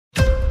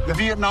The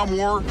Vietnam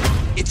War,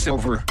 it's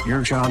over.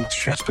 Your job's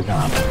just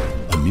begun.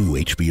 A new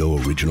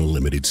HBO original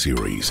limited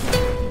series.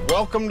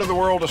 Welcome to the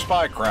world of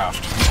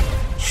spycraft.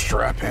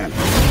 Strap in.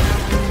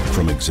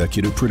 From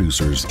executive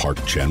producers Park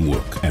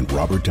Chan-wook and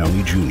Robert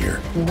Downey Jr.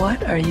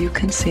 What are you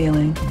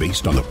concealing?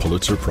 Based on the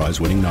Pulitzer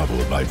Prize-winning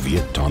novel by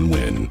Viet Thanh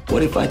Nguyen.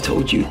 What if I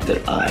told you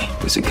that I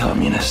was a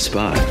communist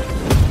spy?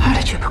 How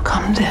did you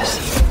become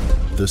this?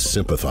 The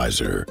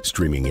Sympathizer,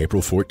 streaming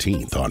April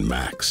 14th on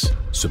Max.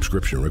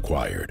 Subscription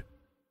required.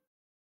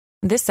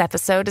 This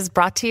episode is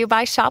brought to you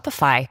by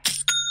Shopify.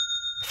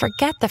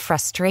 Forget the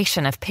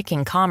frustration of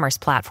picking commerce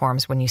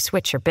platforms when you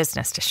switch your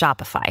business to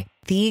Shopify,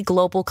 the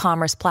global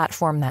commerce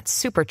platform that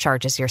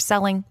supercharges your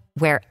selling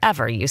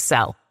wherever you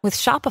sell. With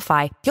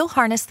Shopify, you'll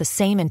harness the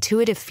same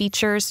intuitive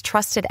features,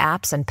 trusted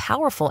apps, and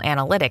powerful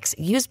analytics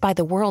used by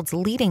the world's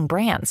leading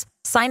brands.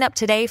 Sign up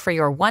today for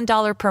your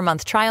 $1 per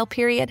month trial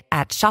period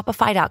at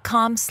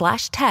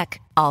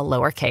shopify.com/tech, all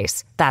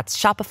lowercase. That's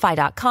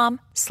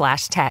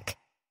shopify.com/tech.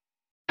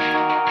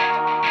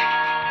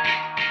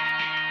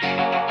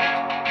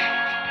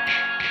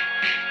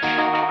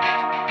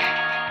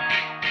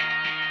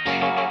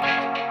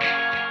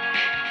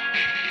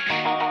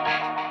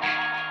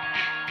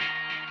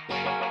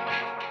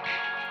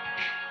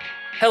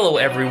 Hello,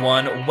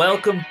 everyone.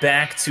 Welcome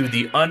back to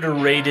the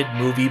Underrated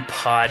Movie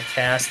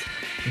Podcast.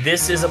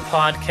 This is a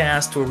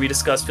podcast where we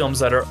discuss films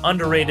that are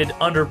underrated,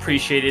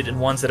 underappreciated, and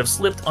ones that have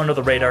slipped under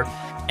the radar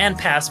and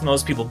passed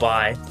most people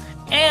by.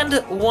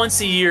 And once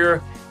a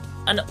year,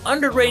 an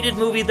underrated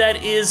movie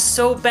that is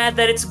so bad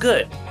that it's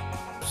good.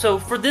 So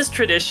for this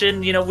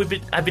tradition,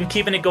 I've been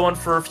keeping it going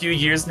for a few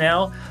years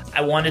now.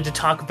 I wanted to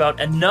talk about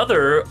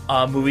another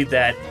movie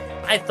that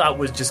I thought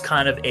was just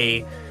kind of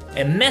a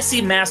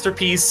messy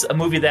masterpiece, a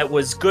movie that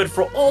was good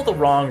for all the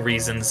wrong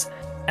reasons.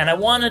 And I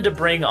wanted to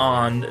bring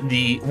on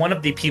one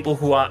of the people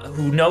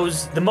who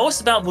knows the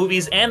most about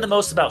movies and the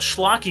most about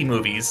schlocky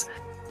movies,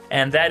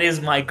 and that is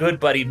my good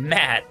buddy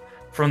Matt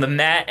from the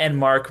Matt and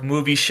Mark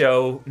Movie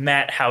Show.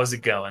 Matt, how's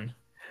it going?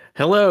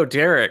 Hello,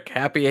 Derek.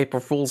 Happy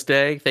April Fool's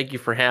Day. Thank you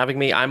for having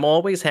me. I'm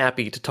always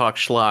happy to talk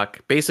schlock.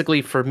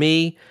 Basically, for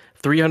me,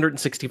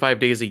 365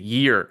 days a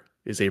year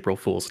is April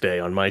Fool's Day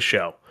on my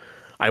show.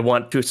 I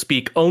want to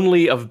speak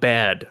only of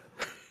bad.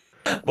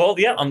 Well,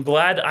 yeah, I'm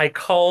glad I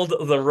called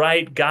the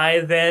right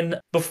guy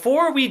then.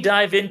 Before we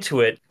dive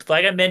into it,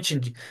 like I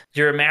mentioned,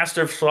 you're a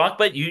master of schlock,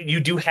 but you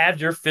do have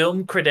your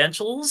film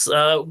credentials.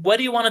 What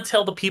do you want to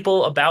tell the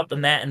people about the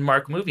Matt and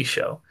Mark Movie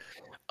Show?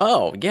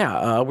 Oh,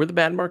 yeah, we're the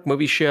Matt and Mark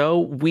Movie Show.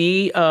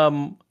 We,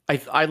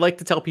 I like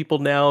to tell people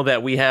now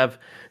that we have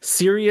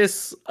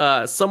serious,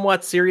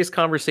 somewhat serious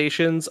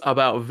conversations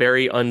about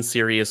very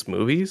unserious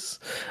movies.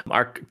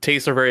 Our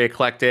tastes are very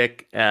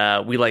eclectic.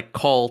 We like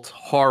cult,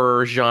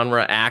 horror,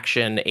 genre,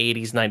 action,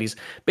 80s, 90s.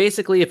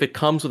 Basically, if it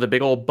comes with a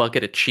big old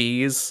bucket of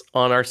cheese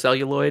on our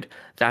celluloid,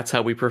 that's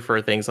how we prefer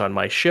things on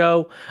my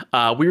show.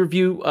 We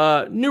review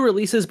new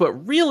releases, but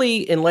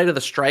really, in light of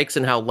the strikes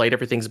and how light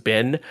everything's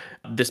been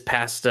this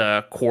past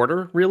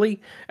quarter,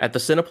 really, at the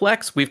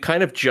Cineplex, we've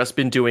kind of just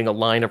been doing a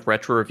line of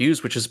retro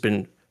reviews, which has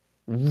been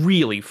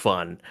really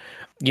fun.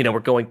 We're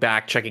going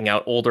back, checking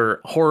out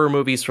older horror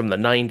movies from the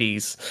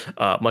 90s,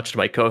 much to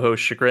my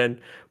co-host chagrin.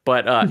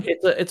 But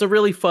it's a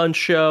really fun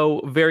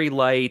show, very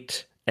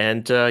light.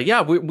 And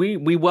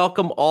we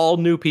welcome all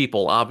new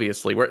people,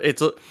 obviously.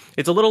 It's a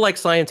little like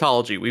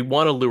Scientology. We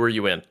want to lure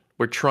you in.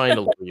 We're trying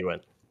to lure you in.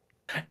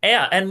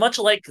 Yeah, and much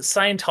like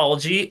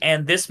Scientology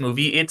and this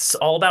movie, it's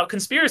all about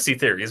conspiracy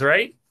theories,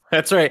 right?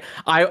 That's right.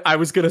 I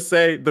was going to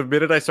say, the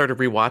minute I started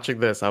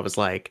rewatching this, I was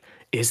like,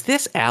 is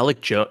this Alex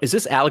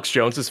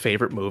Jones's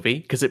favorite movie?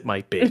 Because it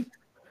might be.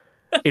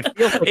 It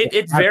feels like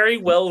it very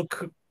well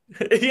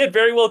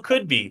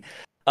could be.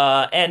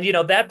 And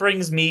that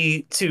brings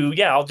me to,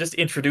 I'll just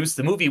introduce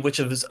the movie, which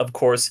is, of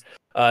course,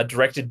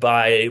 directed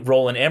by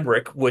Roland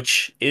Emmerich,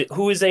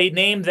 who is a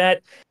name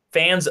that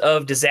fans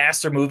of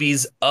disaster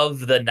movies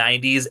of the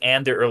 90s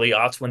and the early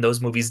aughts, when those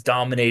movies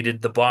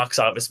dominated the box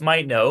office,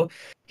 might know.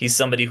 He's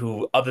somebody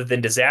who, other than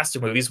disaster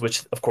movies,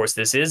 which of course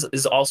this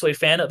is also a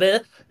fan of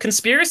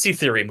conspiracy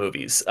theory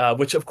movies,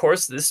 which of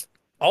course this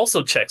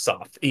also checks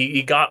off.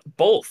 He got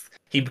both.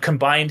 He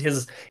combined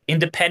his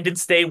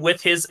Independence Day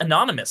with his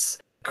Anonymous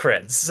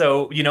creds.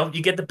 So,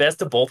 you get the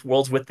best of both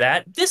worlds with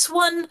that. This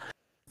one,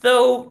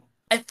 though,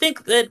 I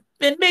think that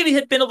it maybe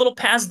had been a little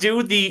past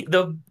due.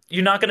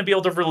 You're not going to be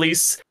able to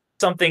release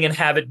something and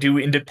have it do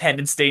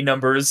Independence Day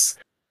numbers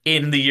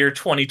in the year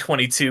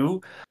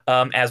 2022,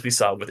 as we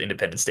saw with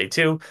Independence Day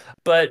 2.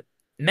 But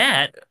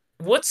Matt,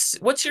 what's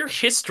your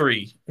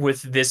history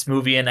with this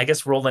movie, and I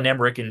guess Roland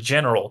Emmerich in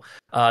general?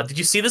 Did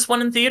you see this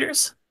one in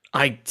theaters?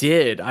 I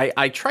did.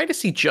 I try to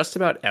see just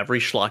about every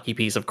schlocky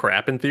piece of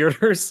crap in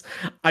theaters.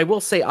 I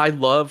will say I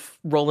love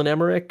Roland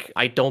Emmerich.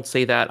 I don't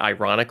say that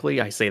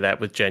ironically. I say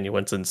that with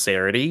genuine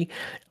sincerity.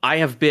 I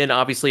have been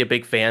obviously a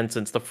big fan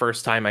since the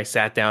first time I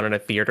sat down in a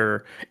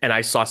theater and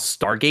I saw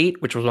Stargate,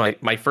 which was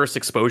my first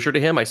exposure to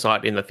him. I saw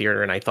it in the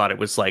theater and I thought it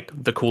was like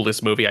the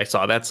coolest movie I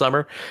saw that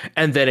summer.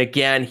 And then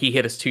again, he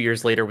hit us 2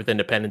 years later with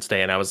Independence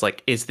Day. And I was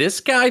like, is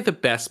this guy the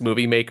best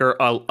movie maker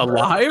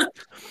alive?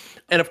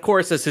 And of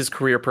course, as his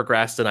career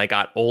progressed and I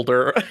got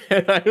older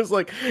and I was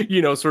like,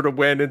 sort of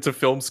went into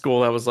film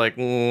school, I was like,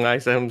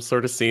 I'm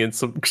sort of seeing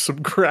some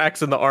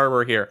cracks in the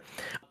armor here.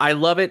 I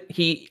love it.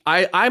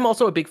 I'm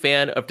also a big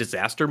fan of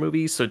disaster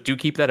movies, so do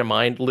keep that in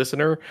mind,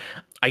 listener.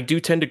 I do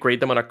tend to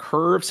grade them on a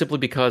curve simply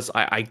because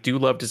I do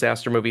love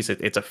disaster movies.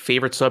 It's a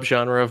favorite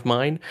subgenre of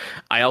mine.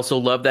 I also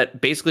love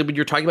that basically when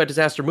you're talking about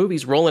disaster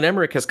movies, Roland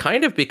Emmerich has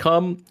kind of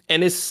become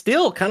and is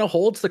still kind of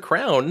holds the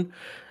crown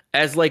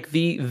as like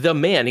the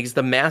man. He's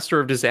the master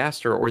of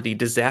disaster, or the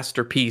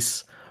disaster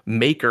piece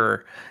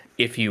maker,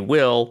 if you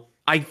will.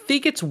 I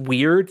think it's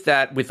weird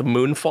that with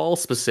Moonfall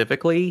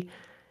specifically,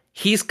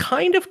 he's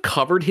kind of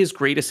covered his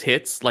greatest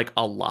hits like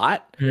a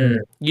lot.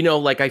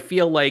 Like I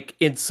feel like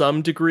in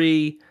some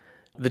degree,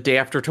 The Day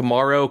After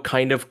Tomorrow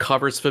kind of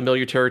covers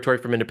familiar territory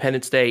from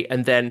Independence Day,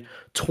 and then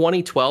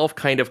 2012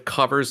 kind of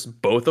covers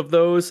both of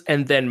those,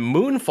 and then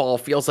Moonfall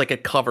feels like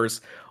it covers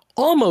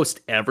almost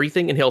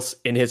everything in his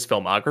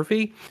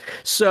filmography.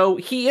 So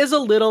he is a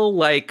little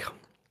like,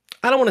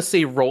 I don't want to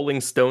say Rolling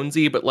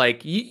Stonesy, but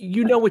like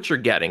you know what you're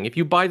getting. If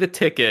you buy the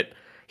ticket,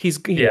 he's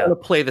going to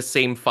play the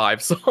same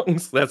 5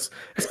 songs. That's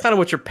kind of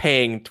what you're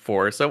paying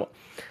for. So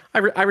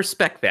I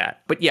respect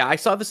that. But yeah, I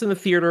saw this in the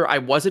theater. I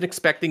wasn't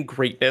expecting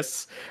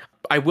greatness.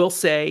 I will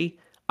say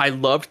I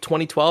loved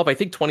 2012. I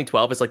think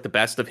 2012 is like the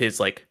best of his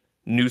like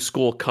new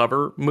school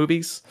cover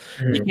movies.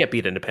 You can't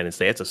beat Independence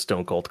Day. It's a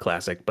stone cold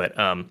classic. But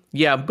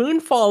yeah,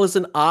 Moonfall is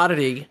an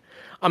oddity.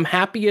 I'm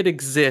happy it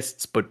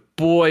exists, but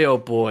boy, oh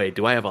boy,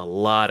 do I have a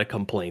lot of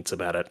complaints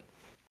about it.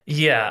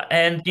 Yeah,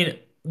 and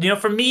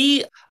for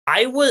me,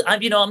 I'm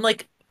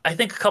like, I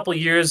think a couple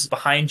years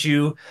behind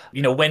you.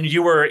 When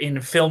you were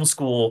in film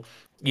school,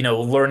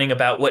 learning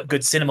about what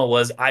good cinema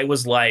was, I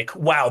was like,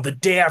 wow, The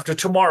Day After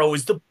Tomorrow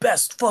is the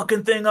best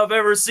fucking thing I've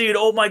ever seen.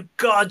 Oh my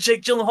God,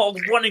 Jake Gyllenhaal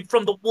running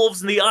from the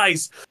wolves in the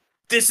ice.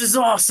 This is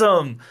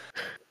awesome.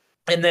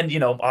 And then,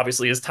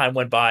 obviously as time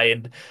went by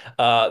and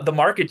the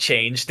market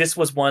changed, this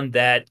was one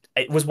that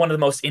it was one of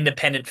the most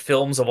independent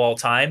films of all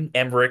time.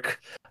 Emmerich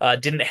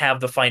didn't have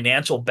the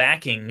financial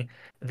backing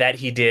that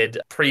he did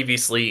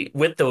previously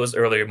with those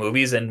earlier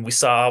movies. And we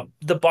saw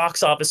the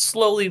box office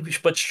slowly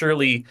but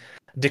surely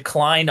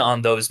decline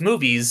on those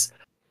movies.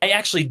 I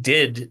actually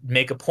did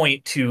make a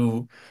point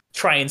to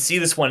try and see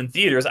this one in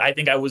theaters. I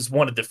think I was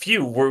one of the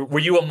few. Were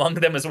you among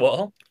them as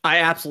well? I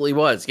absolutely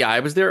was. Yeah, I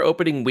was there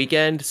opening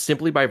weekend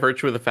simply by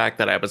virtue of the fact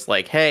that I was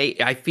like, hey,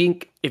 I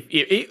think if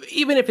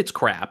even if it's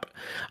crap,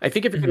 I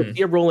think if you're going to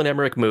see a Roland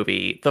Emmerich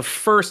movie,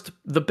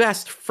 the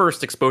best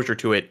first exposure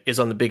to it is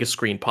on the biggest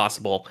screen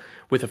possible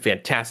with a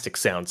fantastic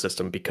sound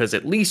system, because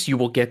at least you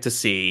will get to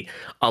see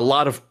a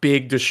lot of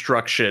big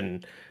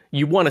destruction.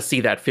 You want to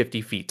see that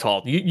 50 feet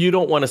tall. You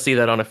don't want to see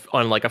that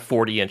on like a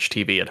 40-inch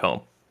TV at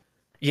home.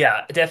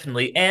 Yeah,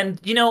 definitely. And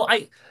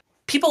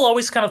people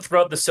always kind of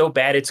throw out the so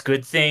bad it's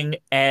good thing,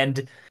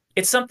 and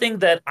it's something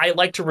that I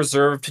like to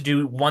reserve to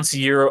do once a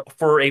year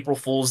for April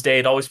Fool's Day.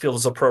 It always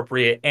feels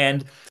appropriate,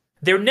 and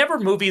they're never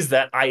movies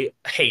that I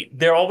hate.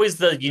 They're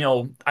always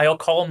I'll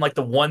call them like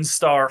the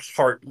 1-star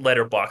heart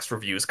letterbox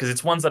reviews, because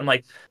it's ones that I'm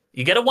like,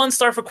 you get a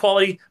 1-star for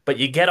quality, but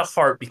you get a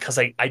heart because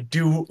I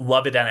do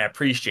love it and I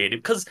appreciate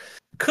it. Because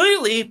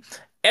clearly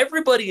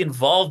everybody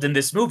involved in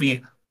this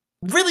movie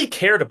really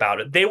cared about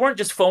it. They weren't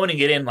just phoning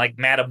it in like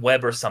Madam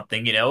Web or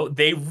something,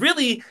 They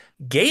really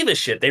gave a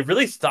shit. They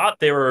really thought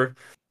they were,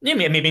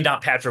 maybe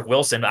not Patrick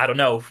Wilson, I don't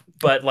know,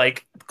 but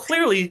like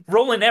clearly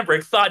Roland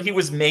Emmerich thought he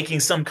was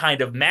making some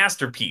kind of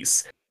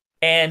masterpiece.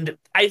 And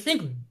I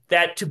think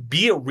that to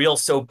be a real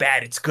so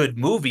bad it's good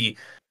movie,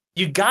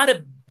 you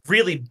gotta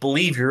really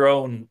believe your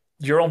own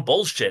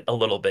bullshit a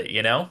little bit,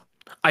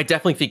 I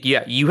definitely think,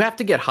 yeah, you have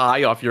to get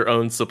high off your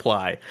own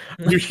supply.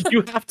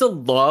 You have to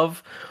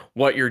love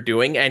what you're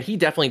doing, and he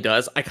definitely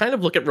does. I kind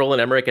of look at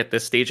Roland Emmerich at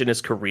this stage in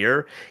his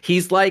career.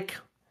 He's like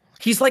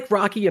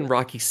Rocky and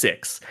Rocky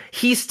 6.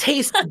 He's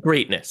tasted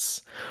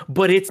greatness,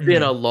 but it's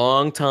been a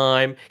long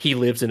time. He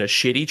lives in a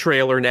shitty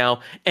trailer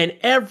now, and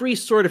every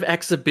sort of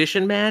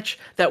exhibition match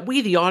that we,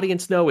 the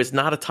audience, know is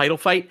not a title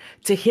fight,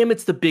 to him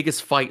it's the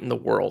biggest fight in the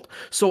world.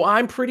 So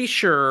I'm pretty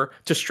sure,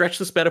 to stretch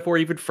this metaphor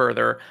even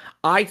further,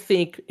 I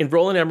think in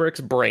Roland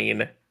Emmerich's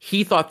brain,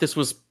 he thought this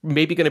was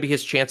maybe going to be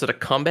his chance at a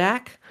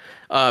comeback.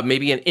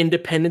 Maybe an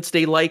Independence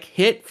Day-like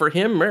hit for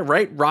him,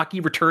 right? Rocky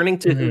returning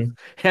to his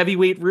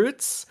heavyweight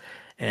roots.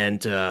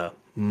 And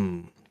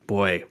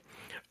boy,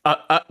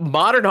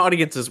 modern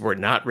audiences were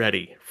not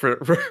ready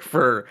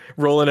for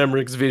Roland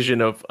Emmerich's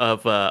vision of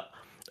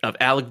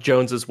Alec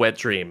Jones's wet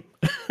dream.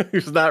 He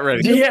was not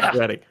ready. Yeah, not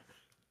ready.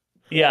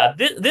 Yeah.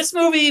 This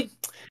movie,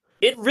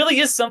 it really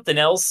is something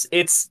else.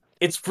 It's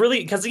it's really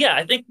because yeah,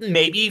 I think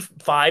maybe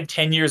 5,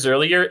 10 years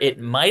earlier it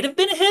might have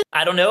been a hit.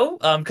 I don't know,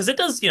 because it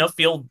does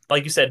feel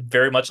like you said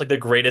very much like the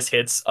greatest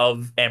hits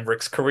of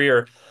Emmerich's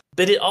career,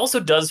 but it also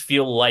does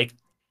feel like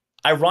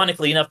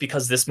ironically enough,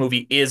 because this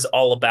movie is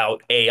all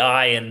about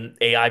AI and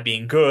AI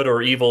being good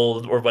or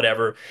evil or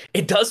whatever,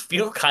 it does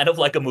feel kind of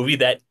like a movie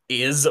that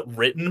is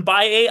written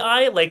by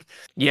AI. Like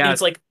Yeah. it's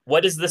like,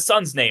 what is the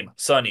son's name?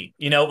 Sonny.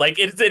 Like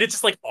it's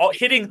just like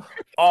hitting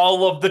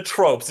all of the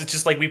tropes. It's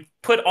just like we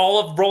put all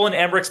of Roland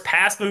Emmerich's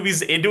past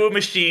movies into a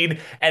machine,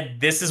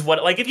 and this is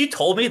what like if you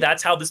told me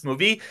that's how this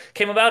movie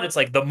came about, it's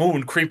like the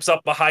moon creeps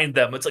up behind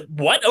them. It's like,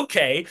 what?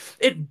 Okay.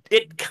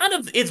 It kind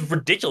of is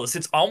ridiculous.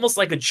 It's almost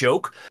like a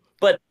joke,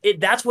 but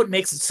that's what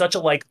makes it such a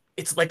like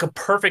it's like a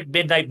perfect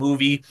midnight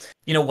movie.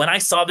 When I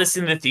saw this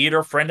in the theater,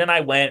 a friend and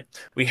I went,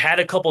 we had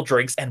a couple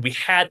drinks and we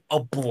had a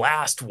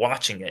blast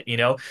watching it.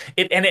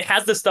 And it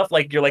has this stuff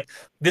like you're like,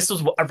 this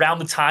was around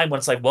the time when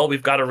it's like, well,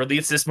 we've got to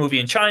release this movie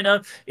in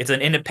China. It's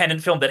an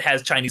independent film that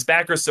has Chinese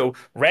backers, so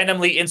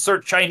randomly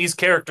insert Chinese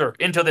character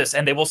into this,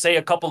 and they will say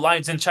a couple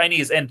lines in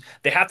Chinese, and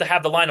they have to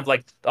have the line of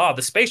like, oh,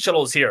 the space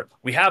shuttle is here.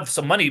 We have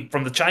some money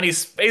from the Chinese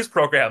space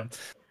program.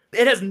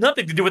 It has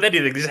nothing to do with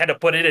anything. They just had to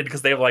put it in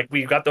because they were like,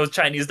 we've got those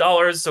Chinese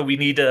dollars, so we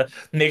need to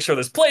make sure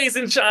this plays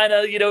in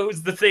China. It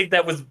was the thing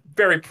that was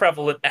very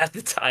prevalent at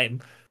the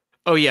time.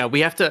 Oh yeah, we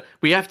have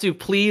to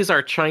please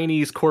our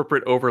Chinese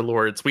corporate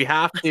overlords. We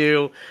have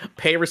to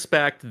pay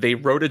respect. They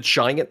wrote a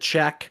giant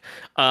check.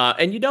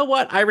 And you know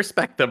what? I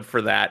respect them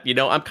for that.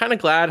 I'm kind of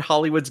glad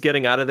Hollywood's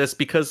getting out of this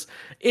because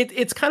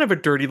it's kind of a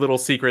dirty little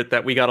secret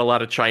that we got a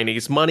lot of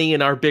Chinese money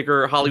in our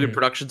bigger Hollywood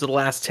productions in the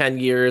last 10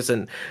 years.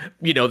 And,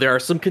 there are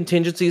some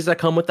contingencies that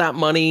come with that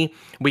money.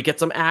 We get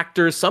some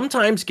actors,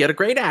 sometimes get a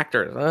great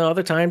actor.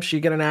 Other times you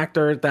get an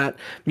actor that,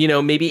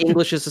 maybe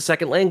English is a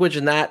second language,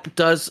 and that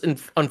does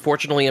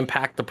unfortunately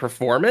impact the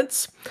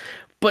performance.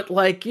 But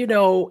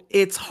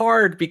it's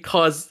hard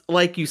because,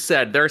 like you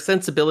said, there are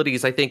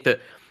sensibilities, I think, that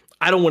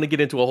I don't want to get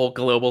into a whole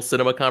global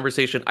cinema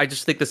conversation. I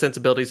just think the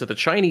sensibilities of the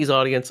Chinese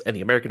audience and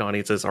the American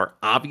audiences are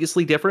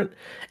obviously different.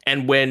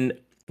 And when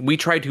we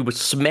try to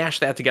smash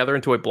that together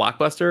into a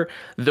blockbuster,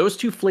 those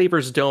two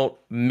flavors don't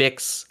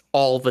mix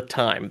all the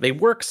time. They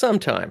work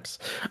sometimes.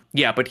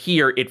 Yeah, but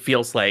here it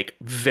feels like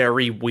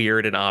very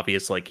weird and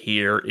obvious. Like,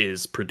 here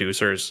is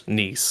producer's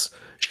niece.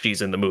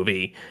 She's in the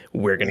movie.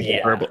 We're going to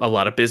give her a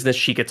lot of business.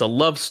 She gets a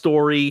love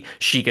story.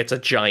 She gets a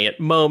giant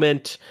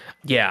moment.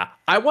 Yeah.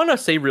 I want to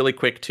say really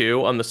quick,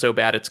 too, on the so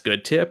bad it's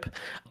good tip.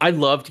 I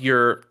loved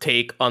your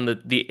take on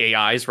the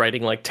AIs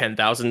writing like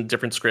 10,000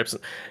 different scripts.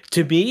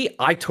 To me,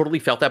 I totally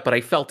felt that, but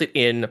I felt it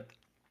in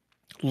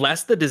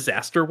less the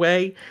disaster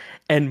way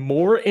and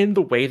more in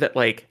the way that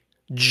like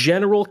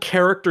general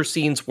character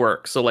scenes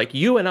work. So like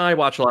you and I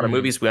watch a lot of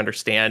movies. We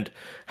understand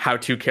how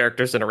two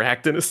characters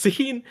interact in a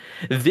scene.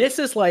 This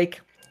is like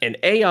an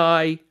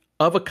AI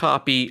of a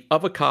copy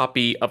of a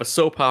copy of a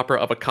soap opera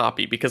of a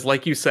copy, because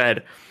like you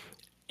said,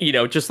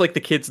 just like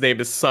the kid's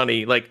name is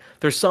Sonny, like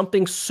there's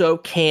something so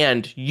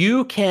canned.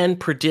 You can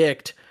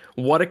predict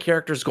what a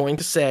character's going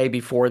to say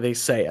before they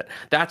say it.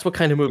 That's what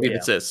kind of movie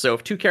this is. So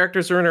if two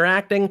characters are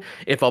interacting,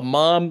 if a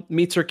mom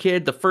meets her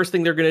kid, the first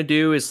thing they're going to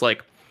do is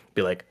like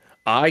be like,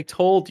 I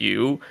told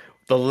you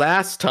the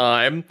last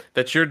time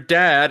that your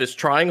dad is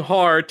trying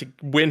hard to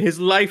win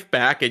his life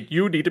back and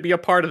you need to be a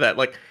part of that.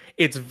 Like,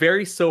 it's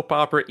very soap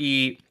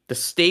opera-y. The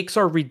stakes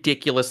are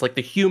ridiculous. Like,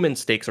 the human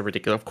stakes are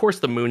ridiculous. Of course,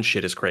 the moon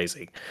shit is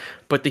crazy.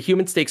 But the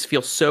human stakes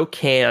feel so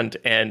canned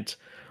and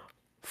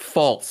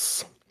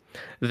false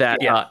that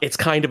it's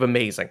kind of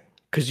amazing.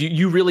 Because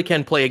you really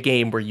can play a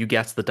game where you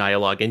guess the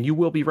dialogue and you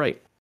will be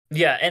right.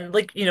 Yeah, and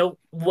like,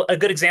 a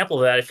good example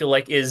of that, I feel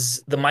like,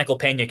 is the Michael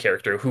Pena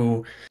character,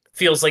 who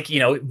feels like,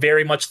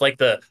 very much like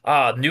the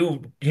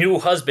new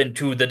husband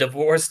to the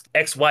divorced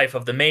ex-wife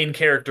of the main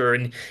character,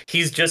 and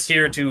he's just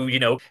here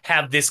to,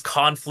 have this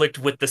conflict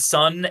with the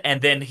son,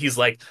 and then he's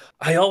like,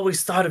 I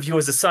always thought of you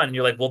as a son, and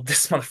you're like, well,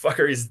 this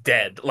motherfucker is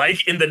dead,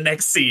 like, in the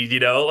next scene,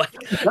 like,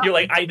 you're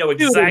like, I know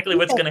exactly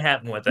what's gonna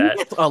happen with that.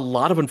 It's a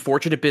lot of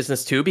unfortunate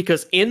business, too,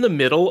 because in the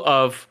middle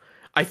of,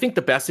 I think,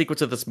 the best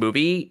sequence of this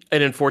movie,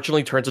 it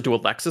unfortunately turns into a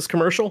Lexus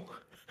commercial.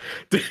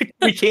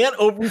 we can't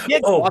oh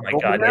my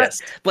god,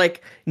 yes.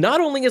 Like, not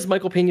only is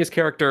Michael Pena's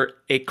character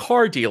a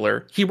car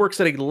dealer, he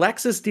works at a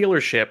Lexus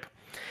dealership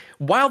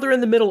while they're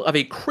in the middle of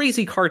a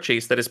crazy car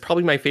chase that is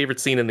probably my favorite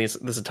scene in this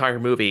entire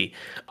movie.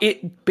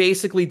 It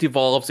basically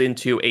devolves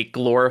into a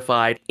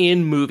glorified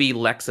in-movie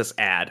Lexus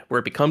ad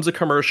where it becomes a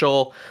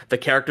commercial. The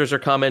characters are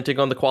commenting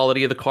on the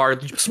quality of the car.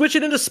 Switch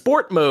it into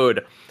sport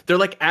mode. They're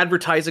like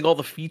advertising all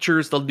the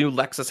features the new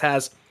Lexus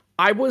has.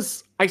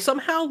 I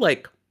somehow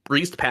like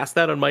breezed past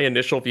that on my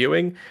initial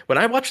viewing. When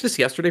I watched this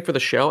yesterday for the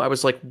show, I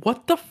was like,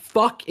 what the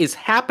fuck is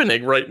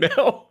happening right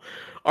now?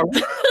 Are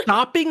we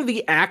stopping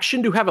the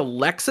action to have a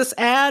Lexus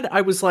ad? I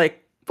was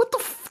like, what the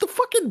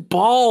fucking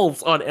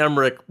balls on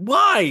Emmerich?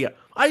 Why?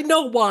 I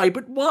know why,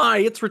 but why?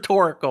 It's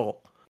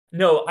rhetorical.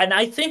 No, and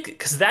I think,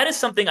 because that is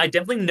something I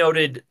definitely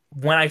noted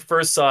when I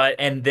first saw it,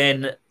 and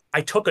then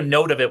I took a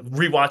note of it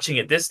rewatching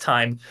it this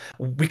time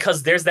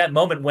because there's that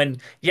moment when,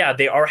 yeah,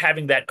 they are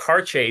having that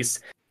car chase,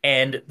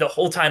 and the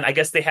whole time I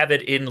guess they have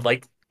it in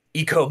like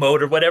eco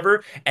mode or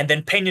whatever, and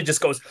then Pena just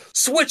goes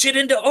switch it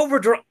into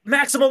overdrive,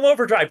 maximum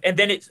overdrive, and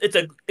then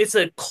it's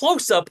a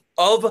close up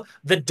of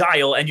the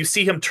dial, and you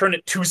see him turn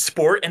it to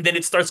sport, and then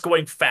it starts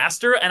going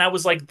faster, and I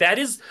was like, that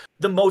is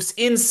the most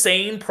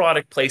insane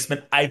product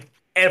placement I've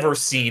ever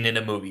seen in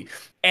a movie.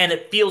 And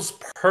it feels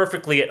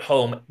perfectly at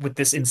home with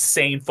this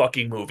insane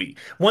fucking movie.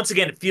 Once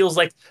again, it feels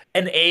like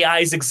an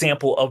AI's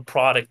example of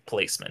product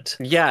placement.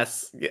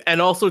 Yes.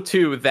 And also,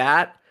 too,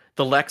 that,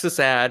 the Lexus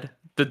ad,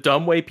 the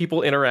dumb way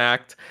people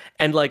interact,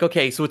 and like,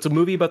 okay, so it's a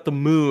movie about the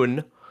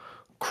moon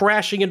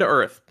crashing into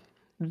Earth.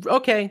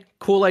 Okay,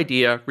 cool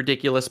idea,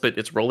 ridiculous, but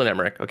it's Roland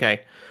Emmerich,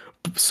 okay?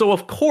 So,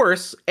 of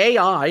course,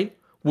 AI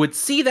would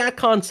see that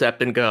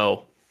concept and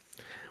go,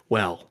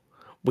 well,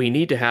 we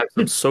need to have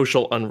some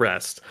social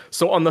unrest.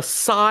 So on the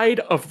side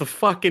of the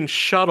fucking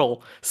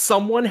shuttle,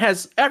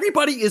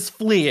 everybody is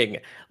fleeing.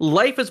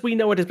 Life as we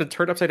know it has been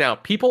turned upside down.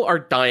 People are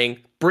dying.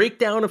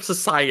 Breakdown of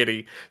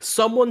society.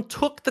 Someone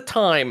took the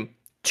time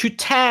to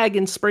tag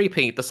and spray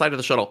paint the side of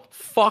the shuttle.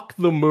 Fuck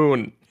the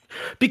moon.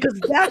 Because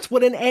that's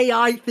what an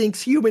AI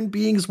thinks human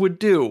beings would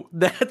do.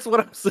 That's what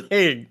I'm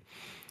saying.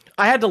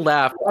 I had to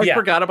laugh. I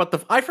forgot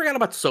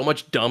about so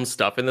much dumb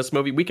stuff in this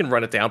movie. We can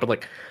run it down, but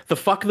like the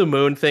fuck the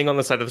moon thing on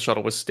the side of the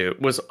shuttle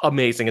was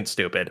amazing and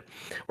stupid,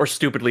 or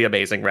stupidly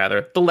amazing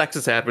rather. The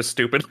Lexus ad was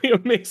stupidly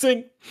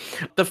amazing.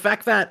 The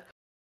fact that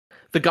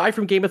the guy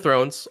from Game of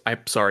Thrones,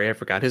 I'm sorry, I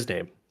forgot his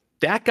name.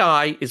 That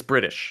guy is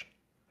British.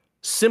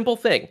 Simple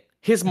thing.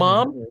 His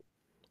mom,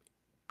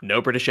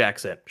 no British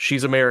accent.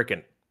 She's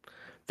American.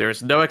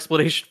 There's no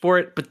explanation for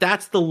it, but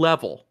that's the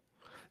level.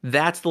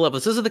 That's the level.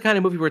 This isn't the kind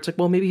of movie where it's like,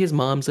 well, maybe his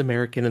mom's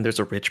American and there's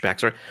a rich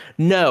backstory.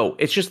 No,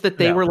 it's just that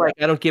they were like,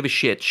 I don't give a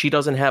shit. She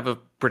doesn't have a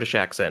British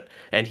accent,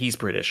 and he's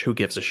British. Who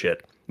gives a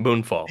shit?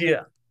 Moonfall.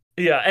 Yeah.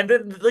 Yeah, and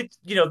then like,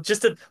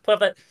 just to play off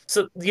that,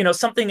 so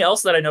something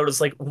else that I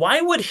noticed, like, why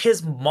would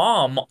his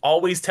mom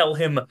always tell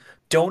him,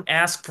 don't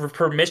ask for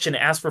permission,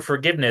 ask for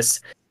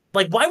forgiveness?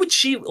 Like, why would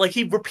she, like,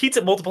 he repeats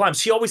it multiple times.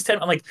 She always tells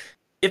him, I'm like,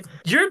 if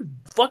you're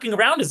fucking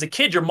around as a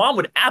kid, your mom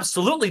would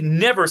absolutely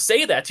never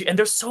say that to you. And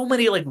there's so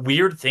many like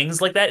weird things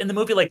like that in the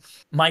movie. Like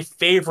my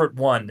favorite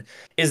one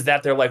is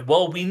that they're like,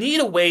 well, we need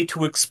a way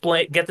to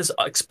get this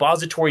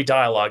expository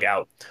dialogue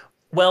out.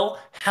 Well,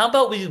 how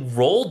about we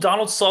roll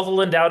Donald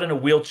Sutherland out in a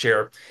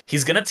wheelchair?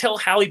 He's going to tell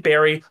Halle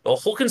Berry the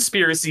whole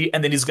conspiracy,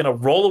 and then he's going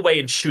to roll away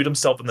and shoot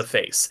himself in the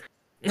face.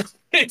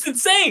 It's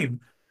insane.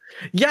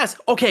 Yes.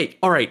 Okay.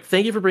 All right.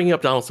 Thank you for bringing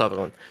up Donald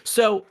Sutherland.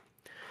 So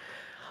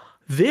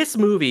this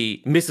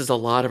movie misses a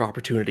lot of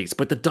opportunities,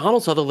 but the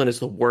Donald Sutherland is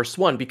the worst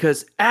one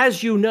because,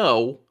 as you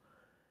know,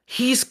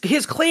 his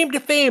claim to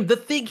fame, the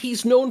thing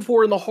he's known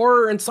for in the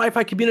horror and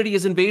sci-fi community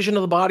is Invasion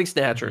of the Body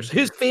Snatchers.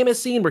 His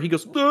famous scene where he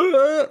goes,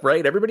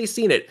 right? Everybody's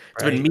seen it.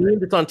 It's been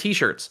memed. It's on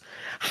t-shirts.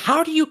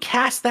 How do you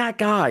cast that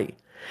guy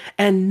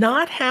and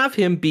not have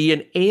him be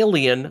an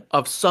alien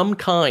of some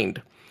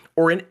kind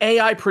or an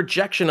AI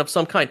projection of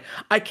some kind?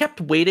 I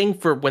kept waiting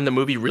for when the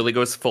movie really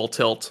goes full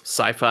tilt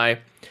sci-fi,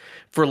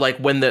 for like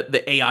when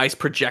the AI's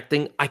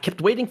projecting. I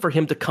kept waiting for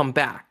him to come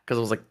back because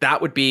I was like,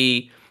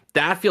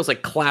 that feels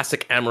like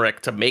classic Emmerich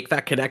to make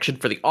that connection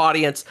for the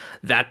audience,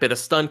 that bit of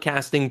stunt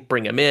casting,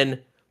 bring him in.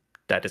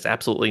 That is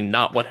absolutely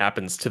not what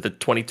happens to the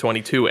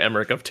 2022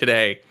 Emmerich of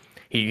today.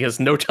 He has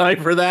no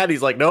time for that.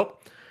 He's like,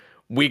 nope,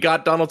 we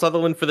got Donald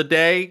Sutherland for the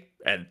day,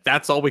 and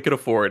that's all we could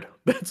afford.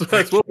 That's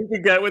what we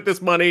can get with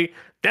this money.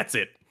 That's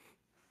it.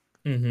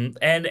 Mm-hmm.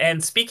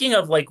 And speaking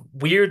of like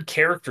weird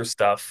character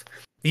stuff,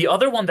 the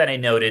other one that I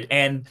noted,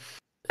 and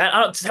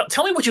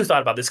tell me what you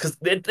thought about this, because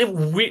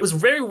it was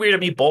very weird to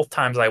me both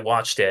times I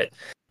watched it,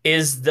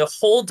 is the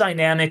whole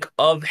dynamic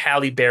of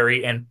Halle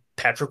Berry and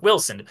Patrick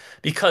Wilson,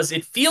 because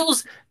it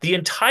feels the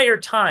entire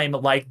time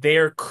like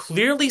they're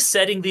clearly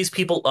setting these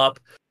people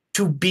up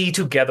to be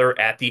together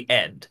at the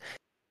end.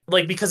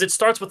 Like, because it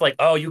starts with like,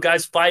 oh, you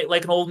guys fight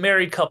like an old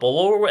married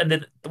couple, and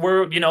then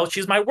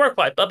she's my work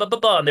wife, blah, blah, blah,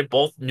 blah, and they're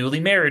both newly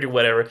married or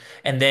whatever.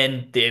 And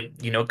then they,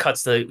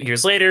 cuts the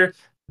years later,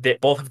 they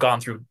both have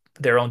gone through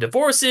their own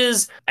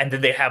divorces, and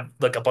then they have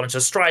like a bunch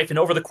of strife, and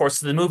over the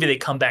course of the movie they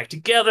come back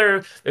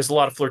together. There's a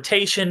lot of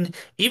flirtation.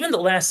 Even the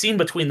last scene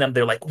between them,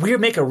 they're like, we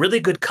make a really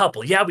good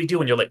couple. Yeah, we do.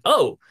 And you're like,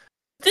 oh,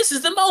 this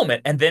is the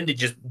moment. And then it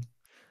just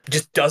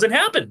doesn't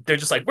happen. They're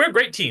just like, we're a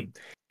great team.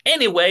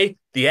 Anyway,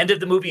 the end of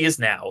the movie is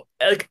now.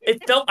 Like,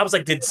 it felt, I was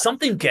like, did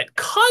something get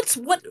cut?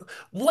 What?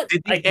 What's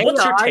your take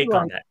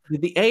on that?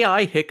 Did the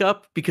AI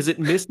hiccup because it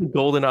missed the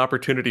golden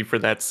opportunity for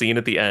that scene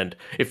at the end?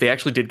 If they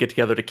actually did get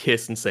together to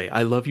kiss and say,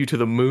 I love you to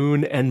the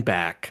moon and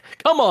back.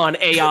 Come on,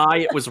 AI.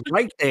 It was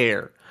right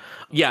there.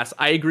 Yes,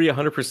 I agree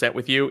 100%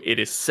 with you. It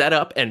is set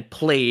up and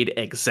played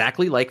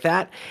exactly like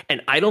that.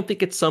 And I don't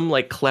think it's some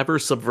like clever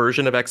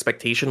subversion of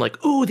expectation.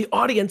 Like, ooh, the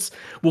audience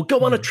will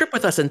go on a trip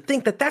with us and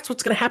think that that's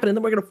what's going to happen. And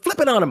then we're going to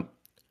flip it on them.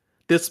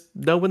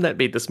 No one that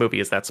made this movie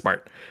is that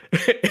smart.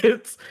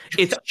 It's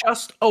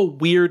just a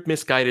weird,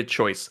 misguided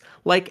choice,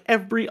 like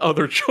every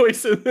other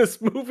choice in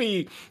this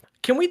movie.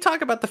 Can we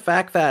talk about the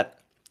fact that,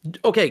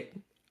 okay,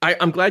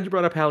 I'm glad you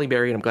brought up Halle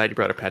Berry, and I'm glad you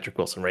brought up Patrick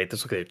Wilson, right?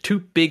 This okay, two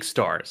big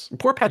stars.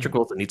 Poor Patrick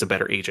Wilson needs a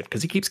better agent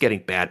because he keeps getting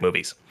bad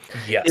movies.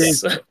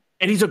 Yes.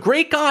 And he's a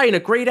great guy and a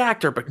great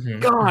actor, but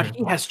God,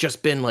 he has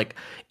just been like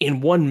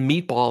in one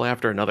meatball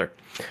after another.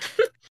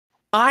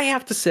 I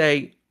have to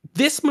say,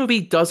 this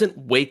movie doesn't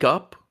wake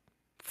up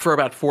for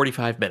about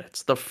 45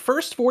 minutes. The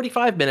first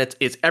 45 minutes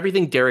is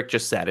everything Derek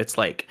just said.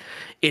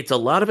 It's a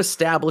lot of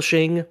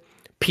establishing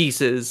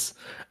pieces.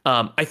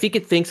 I think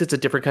it thinks it's a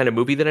different kind of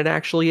movie than it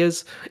actually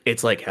is.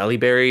 It's like Halle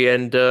Berry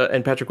and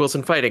Patrick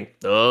Wilson fighting.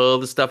 Oh,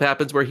 the stuff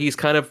happens where he's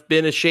kind of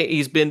been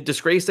he's been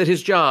disgraced at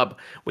his job.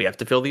 We have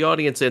to fill the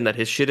audience in that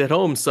his shit at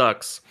home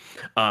sucks.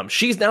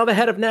 She's now the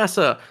head of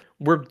NASA.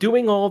 We're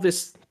doing all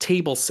this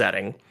table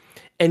setting.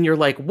 And you're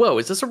like, whoa,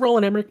 is this a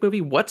Roland Emmerich movie?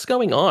 What's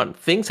going on?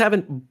 Things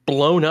haven't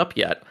blown up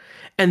yet.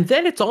 And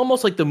then it's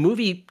almost like the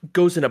movie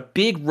goes in a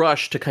big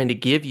rush to kind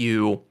of give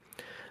you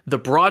the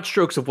broad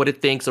strokes of what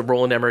it thinks a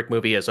Roland Emmerich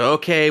movie is.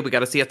 Okay, we got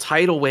to see a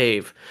tidal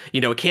wave.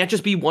 It can't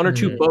just be one or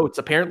two boats.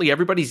 Apparently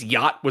everybody's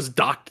yacht was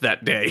docked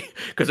that day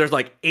because there's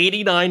like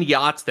 89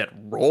 yachts that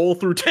roll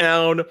through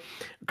town.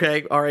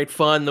 Okay, all right,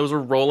 fun. Those are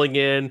rolling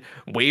in.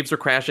 Waves are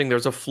crashing.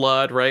 There's a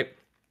flood, right?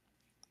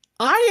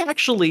 I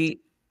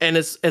actually... And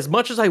as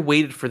much as I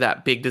waited for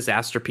that big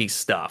disaster piece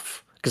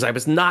stuff, because I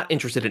was not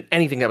interested in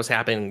anything that was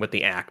happening with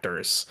the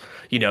actors,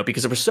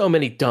 because there were so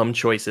many dumb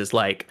choices.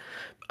 Like,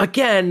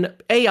 again,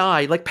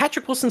 AI, like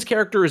Patrick Wilson's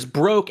character is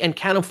broke and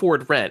can't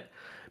afford rent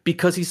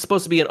because he's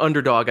supposed to be an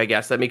underdog, I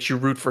guess. That makes you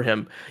root for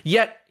him.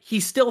 Yet he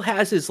still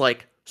has his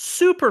like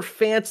super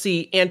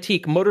fancy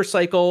antique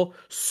motorcycle,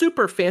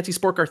 super fancy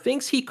sport car,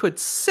 things he could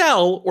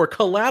sell or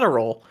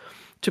collateral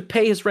to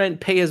pay his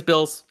rent, pay his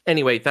bills.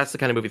 Anyway, that's the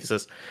kind of movie this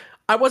is.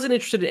 I wasn't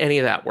interested in any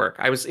of that work.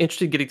 I was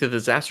interested in getting to the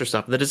disaster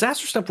stuff. The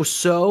disaster stuff was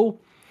so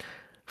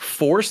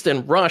forced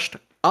and rushed.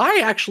 I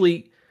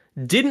actually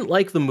didn't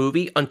like the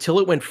movie until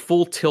it went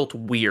full tilt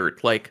weird,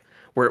 like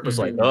where it was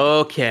like,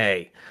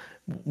 okay,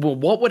 well,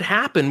 what would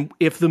happen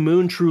if the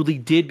moon truly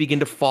did begin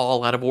to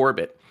fall out of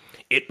orbit?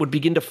 It would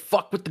begin to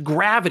fuck with the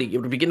gravity.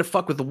 It would begin to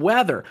fuck with the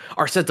weather.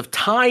 Our sense of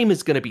time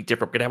is going to be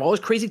different. We're going to have all this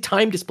crazy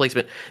time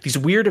displacement, these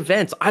weird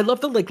events. I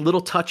love the like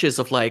little touches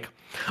of like,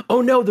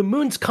 oh no, the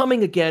moon's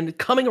coming again,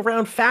 coming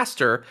around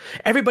faster.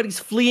 Everybody's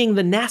fleeing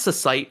the NASA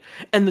site.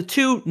 And the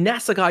two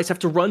NASA guys have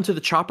to run to the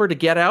chopper to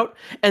get out.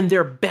 And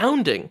they're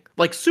bounding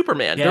like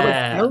Superman. Yeah. They're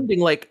like bounding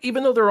like,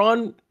 even though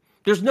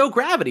there's no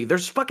gravity,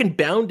 there's fucking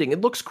bounding.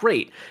 It looks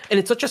great. And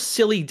it's such a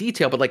silly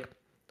detail, but like,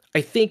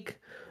 I think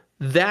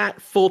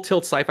that full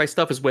tilt sci-fi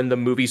stuff is when the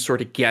movie sort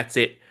of gets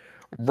it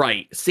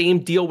right. Same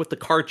deal with the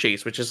car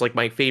chase, which is like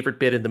my favorite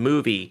bit in the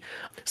movie.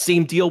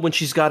 Same deal when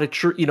she's got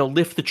to,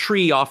 lift the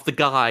tree off the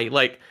guy.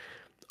 Like,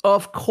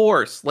 of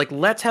course, like,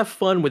 let's have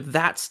fun with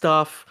that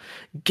stuff.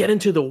 Get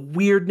into the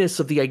weirdness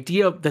of the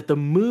idea that the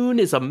moon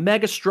is a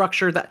mega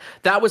structure.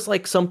 That was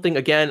like something,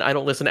 again, I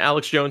don't listen to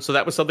Alex Jones, so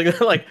that was something that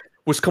like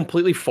was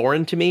completely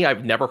foreign to me.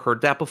 I've never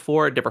heard that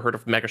before. I'd never heard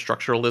of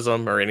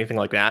megastructuralism or anything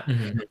like that.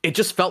 Mm-hmm. It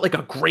just felt like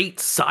a great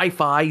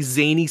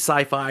zany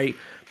sci-fi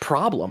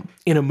problem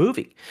in a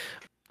movie.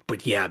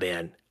 But yeah,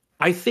 man,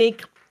 I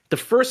think the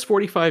first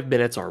 45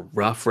 minutes are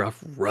rough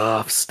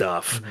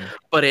stuff. Mm-hmm.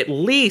 But at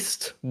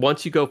least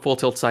once you go full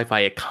tilt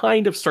sci-fi, it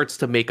kind of starts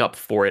to make up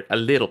for it a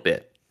little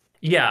bit.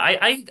 Yeah,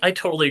 I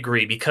totally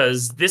agree,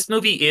 because this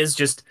movie is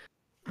just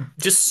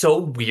so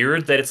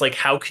weird that it's like,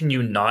 how can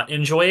you not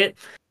enjoy it?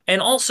 And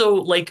also,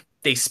 like,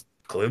 they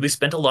clearly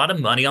spent a lot of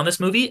money on this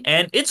movie,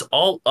 and it's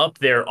all up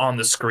there on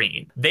the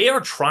screen. They are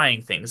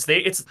trying things.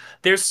 There's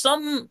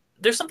something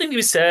to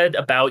be said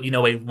about,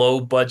 a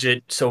low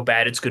budget, so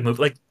bad it's good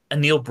movie, like a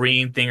Neil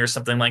Breen thing or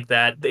something like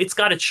that. It's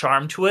got a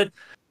charm to it,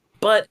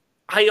 but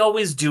I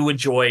always do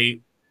enjoy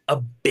a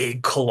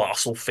big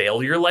colossal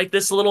failure like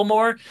this a little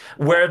more,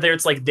 where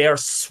it's like they are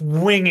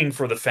swinging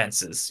for the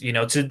fences,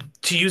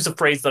 to use a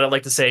phrase that I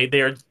like to say,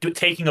 they're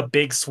taking a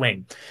big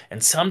swing.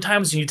 And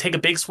sometimes when you take a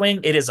big swing,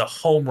 it is a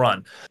home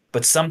run.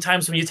 But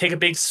sometimes when you take a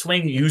big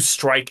swing, you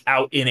strike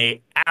out in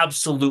a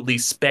absolutely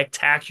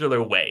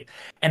spectacular way.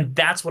 And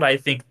that's what I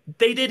think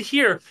they did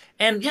here.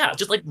 And yeah,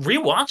 just like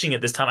rewatching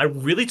it this time, I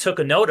really took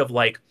a note of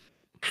like,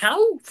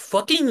 how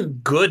fucking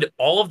good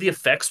all of the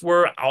effects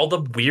were, all the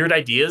weird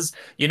ideas.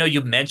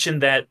 You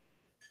mentioned that,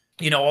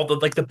 all the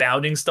like the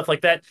bounding stuff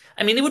like that.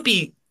 I mean,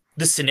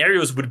 the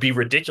scenarios would be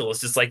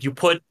ridiculous. It's like you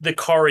put the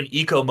car in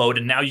eco mode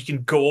and now you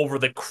can go over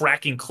the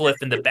cracking cliff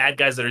and the bad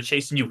guys that are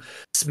chasing you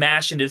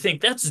smash into the thing.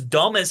 That's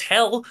dumb as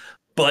hell,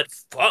 but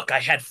fuck,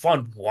 I had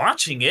fun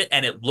watching it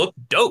and it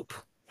looked dope.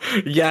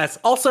 Yes.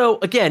 Also,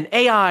 again,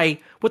 AI,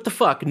 what the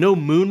fuck? No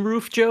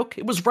moonroof joke?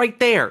 It was right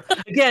there.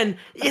 Again,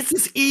 it's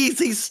this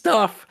easy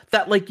stuff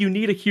that like you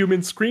need a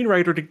human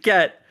screenwriter to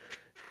get.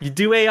 You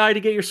do AI to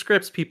get your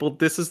scripts, people.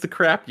 This is the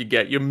crap you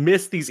get. You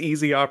miss these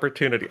easy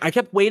opportunities. I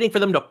kept waiting for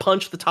them to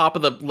punch the top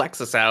of the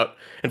Lexus out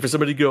and for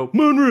somebody to go,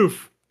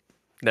 moonroof.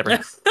 Never.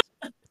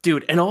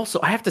 dude. And also,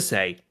 I have to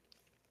say,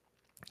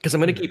 because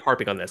I'm going to keep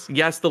harping on this.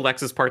 Yes, the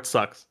Lexus part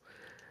sucks.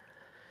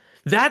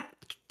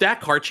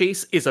 That car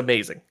chase is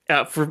amazing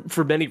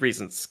for many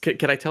reasons.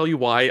 Can I tell you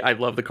why I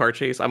love the car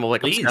chase? I'm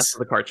like obsessed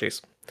with the car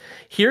chase.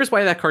 Here's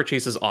why that car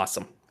chase is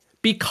awesome.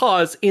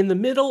 Because in the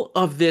middle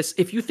of this,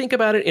 if you think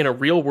about it in a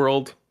real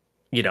world,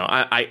 you know,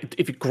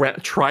 if you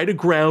try to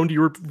ground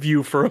your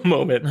view for a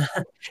moment,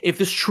 if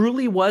this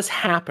truly was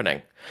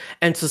happening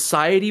and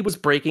society was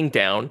breaking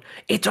down,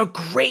 it's a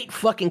great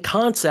fucking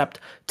concept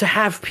to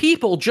have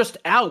people just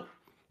out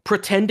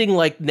pretending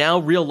like now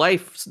real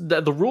life,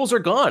 the rules are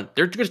gone.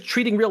 They're just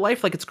treating real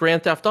life like it's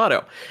Grand Theft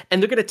Auto.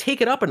 And they're going to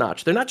take it up a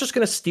notch. They're not just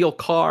going to steal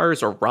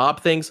cars or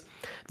rob things.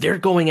 They're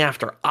going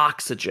after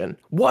oxygen.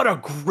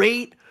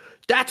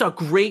 That's a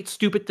great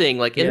stupid thing.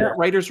 Like in that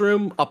writer's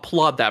room,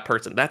 applaud that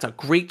person. That's a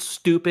great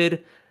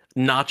stupid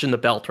notch in the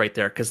belt right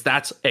there, because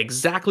that's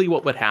exactly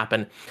what would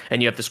happen.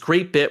 And you have this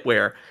great bit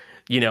where,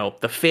 you know,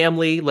 the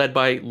family led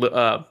by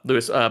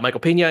Michael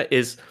Pena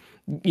is,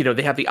 you know,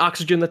 they have the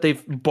oxygen that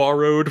they've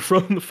borrowed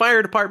from the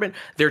fire department.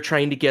 They're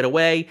trying to get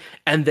away.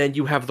 And then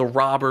you have the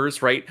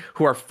robbers, right,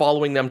 who are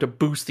following them to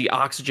boost the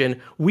oxygen.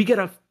 We get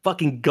a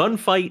fucking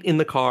gunfight in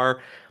the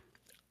car.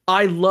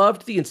 I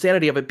loved the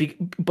insanity of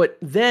it. But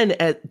then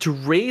to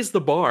raise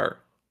the bar,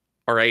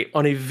 all right,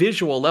 on a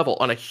visual level,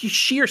 on a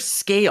sheer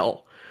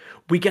scale,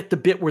 we get the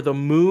bit where the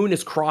moon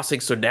is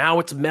crossing. So now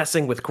it's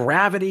messing with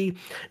gravity.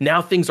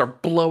 Now things are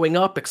blowing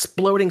up,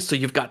 exploding. So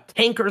you've got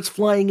tankers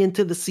flying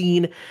into the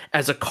scene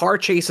as a car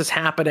chase is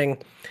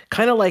happening.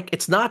 Kind of like,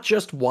 it's not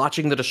just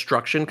watching the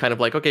destruction, kind of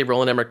like, okay,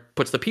 Roland Emmerich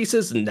puts the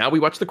pieces and now we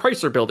watch the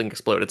Chrysler building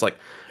explode. It's like,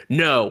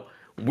 no,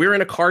 we're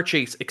in a car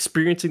chase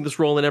experiencing this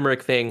Roland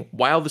Emmerich thing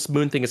while this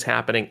moon thing is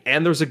happening.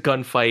 And there's a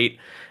gunfight.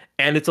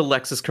 And it's a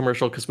Lexus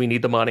commercial because we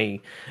need the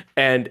money.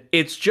 And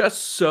it's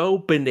just so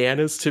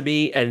bananas to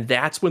me. And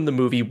that's when the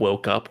movie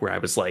woke up, where I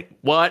was like,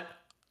 what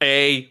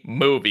a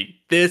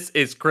movie. This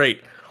is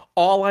great.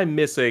 All I'm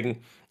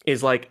missing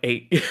is like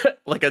a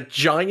like a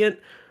giant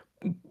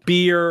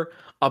beer,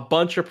 a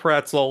bunch of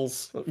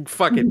pretzels.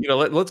 Fuck it. You know,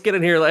 let's get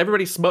in here.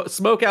 Everybody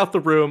smoke out the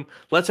room.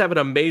 Let's have an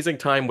amazing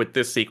time with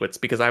this sequence,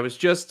 because I was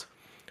just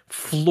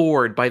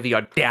floored by the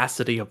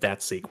audacity of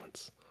that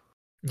sequence.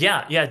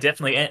 Yeah,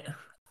 definitely. And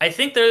I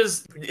think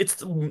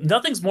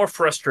nothing's more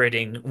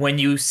frustrating when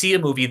you see a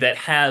movie that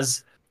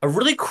has a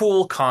really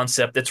cool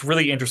concept that's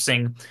really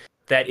interesting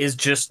that is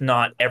just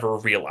not ever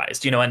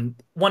realized, you know. And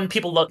one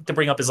people love to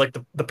bring up is like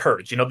the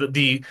Purge, you know,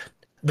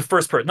 the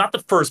first Purge, not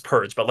the first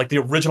Purge, but like the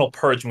original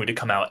Purge movie to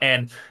come out,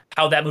 and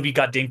how that movie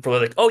got dinged for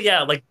like, oh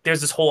yeah, like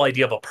there's this whole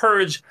idea of a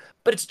purge,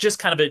 but it's just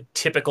kind of a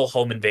typical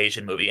home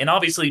invasion movie. And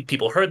obviously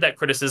people heard that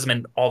criticism,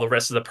 and all the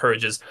rest of the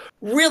Purges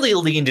really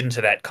leaned into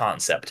that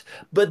concept.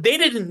 But they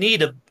didn't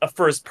need a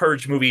first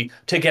Purge movie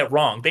to get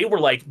wrong. They were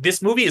like,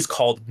 this movie is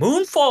called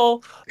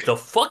Moonfall. The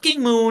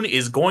fucking moon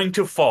is going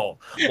to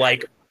fall.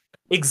 Like,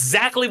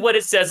 exactly what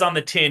it says on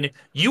the tin,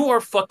 you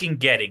are fucking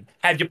getting.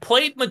 Have you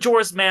played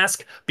Majora's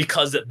Mask?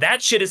 Because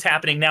that shit is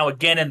happening now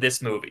again in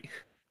this movie.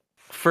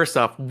 First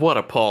off, what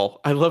a pull.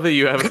 I love that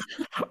you had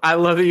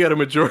a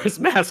Majora's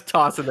Mask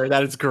toss in there.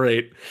 That is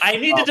great. I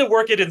needed to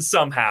work it in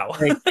somehow.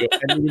 Thank you.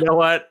 And you know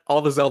what?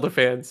 All the Zelda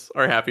fans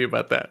are happy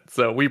about that.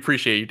 So we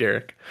appreciate you,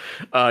 Derek.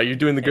 You're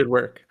doing the good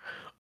work.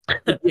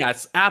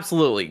 Yes,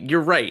 absolutely.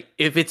 You're right.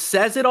 If it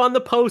says it on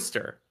the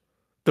poster,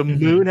 the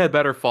moon had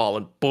better fall,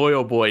 and boy,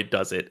 oh boy,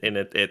 does it. And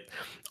it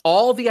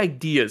all the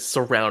ideas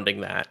surrounding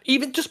that,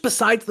 even just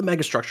besides the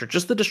megastructure,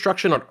 just the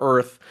destruction on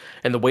Earth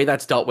and the way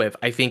that's dealt with,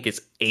 I think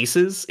is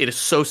aces. It is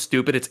so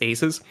stupid, it's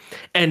aces.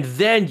 And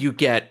then you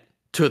get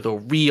to the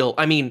real,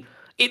 I mean,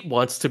 it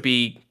wants to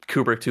be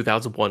Kubrick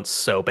 2001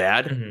 so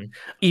bad,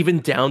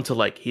 even down to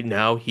like,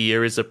 now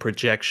here is a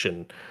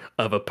projection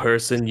of a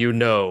person you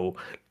know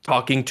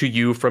talking to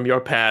you from your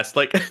past.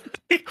 Like,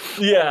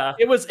 yeah,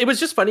 it was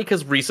just funny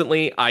because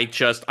recently I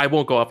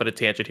won't go off on a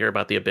tangent here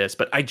about The Abyss,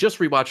 but I just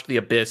rewatched The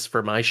Abyss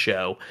for my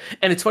show.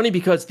 And it's funny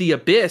because The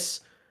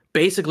Abyss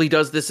basically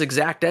does this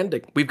exact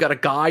ending. We've got a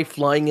guy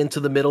flying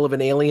into the middle of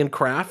an alien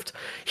craft.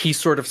 He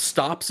sort of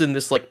stops in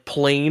this like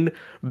plain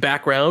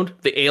background.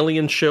 The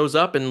alien shows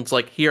up and it's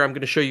like, here, I'm going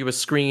to show you a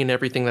screen,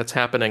 everything that's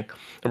happening.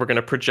 And we're going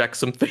to project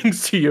some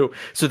things to you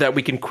so that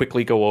we can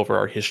quickly go over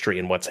our history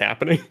and what's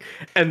happening.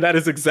 And that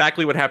is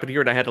exactly what happened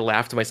here. And I had to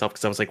laugh to myself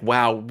because I was like,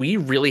 wow, we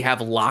really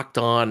have locked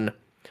on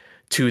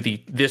to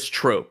this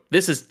trope.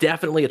 This is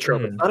definitely a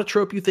trope. It's not a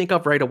trope you think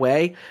of right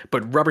away,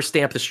 but rubber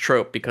stamp this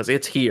trope because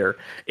it's here.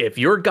 If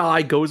your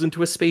guy goes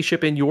into a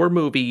spaceship in your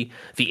movie,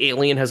 the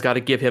alien has got to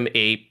give him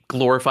a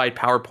glorified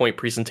PowerPoint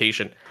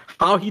presentation.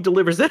 How he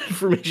delivers that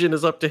information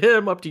is up to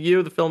him, up to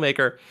you, the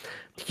filmmaker.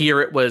 Here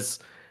it was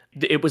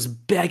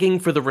begging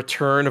for the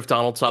return of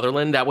Donald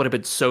Sutherland. That would have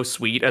been so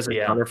sweet as a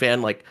Donner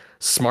fan, like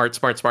smart.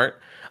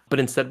 But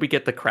instead we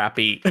get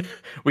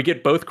we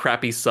get both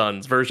crappy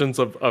sons, versions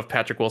of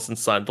Patrick Wilson's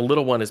son. The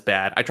little one is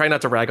bad. I try not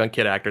to rag on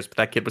kid actors, but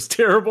that kid was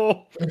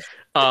terrible.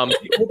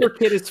 The older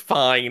kid is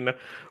fine,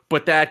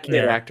 but that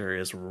kid actor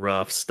is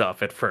rough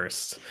stuff at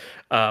first.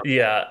 But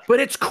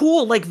it's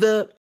cool. Like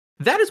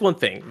That is one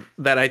thing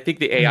that I think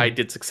the AI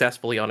did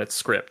successfully on its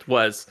script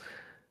was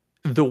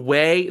the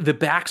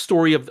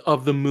backstory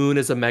of the moon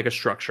as a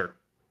megastructure.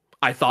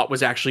 I thought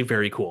was actually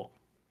very cool.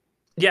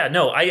 Yeah,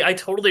 no, I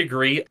totally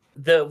agree.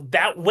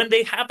 That when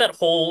they have that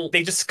whole,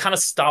 they just kind of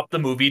stop the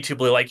movie to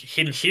be like,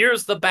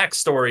 here's the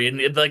backstory,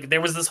 and like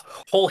there was this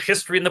whole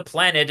history in the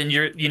planet, and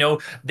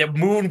the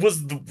moon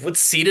was what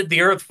seeded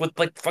the Earth with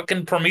like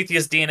fucking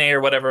Prometheus DNA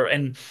or whatever.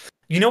 And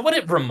you know what?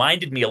 It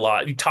reminded me a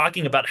lot. You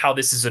talking about how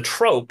this is a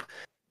trope.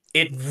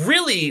 It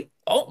really,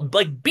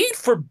 like beat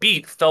for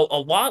beat, felt a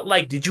lot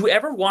like. Did you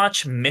ever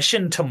watch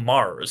Mission to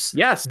Mars?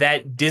 Yes.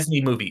 That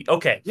Disney movie.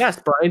 Okay.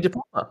 Yes, Brian De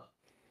Palma.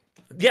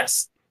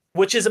 Yes,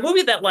 which is a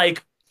movie that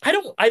like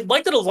I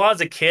liked it a lot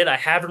as a kid. I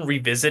haven't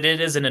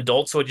revisited it as an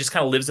adult, so it just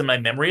kind of lives in my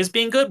memory as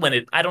being good.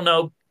 When I don't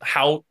know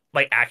how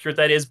like accurate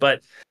that is,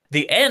 but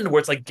the end where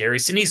it's like Gary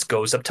Sinise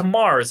goes up to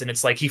Mars and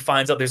it's like he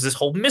finds out there's this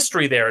whole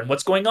mystery there and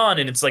what's going on,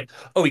 and it's like,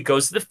 oh, he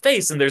goes to the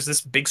face and there's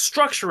this big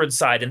structure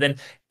inside, and then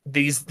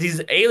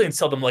these aliens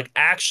tell them like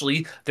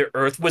actually their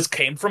Earth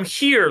came from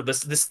here,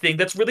 this thing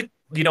that's really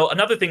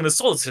another thing in the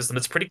solar system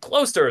that's pretty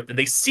close to Earth, and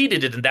they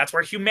seeded it, and that's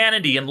where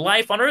humanity and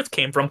life on Earth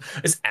came from,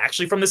 is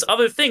actually from this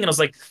other thing. And I was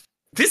like,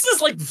 this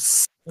is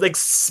like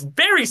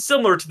very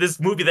similar to this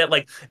movie that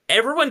like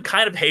everyone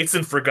kind of hates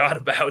and forgot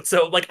about.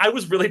 So like I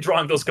was really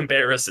drawing those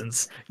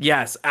comparisons.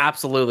 Yes,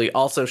 absolutely.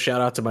 Also,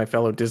 shout out to my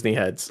fellow Disney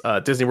heads.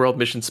 Disney World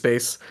Mission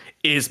Space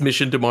is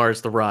Mission to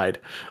Mars, the ride.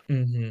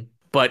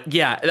 But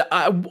yeah,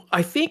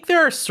 I think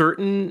there are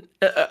certain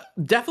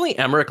definitely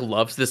Emmerich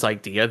loves this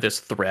idea, this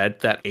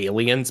thread that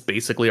aliens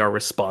basically are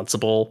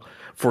responsible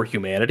for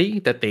humanity,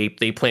 that they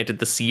planted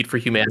the seed for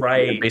humanity,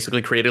 right, and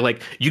basically created,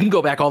 like, you can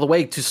go back all the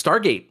way to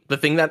Stargate, the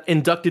thing that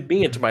inducted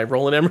me into my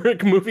Roland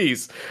Emmerich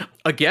movies.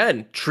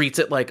 Again, treats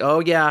it like, oh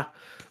yeah,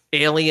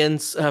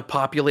 aliens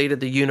populated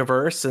the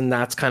universe, and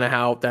that's kind of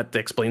how that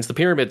explains the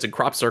pyramids and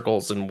crop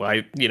circles and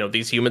why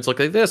these humans look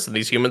like this and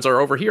these humans are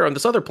over here on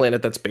this other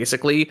planet that's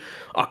basically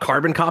a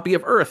carbon copy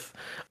of Earth.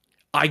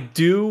 I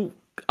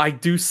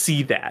do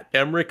see that.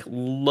 Emmerich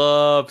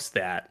loves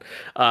that.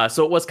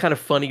 So it was kind of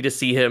funny to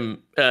see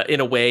him in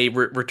a way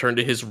return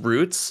to his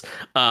roots.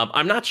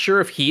 I'm not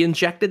sure if he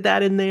injected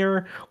that in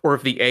there or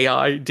if the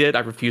AI did.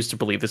 I refuse to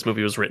believe this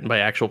movie was written by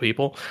actual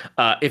people.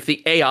 If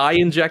the AI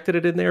injected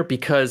it in there,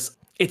 because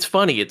it's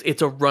funny.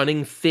 It's a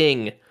running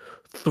thing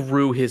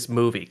through his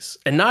movies,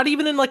 and not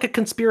even in like a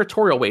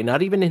conspiratorial way,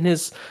 not even in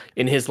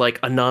his like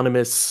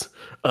anonymous,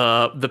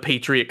 the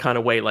Patriot kind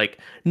of way. Like,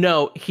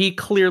 no, he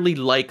clearly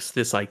likes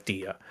this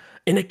idea.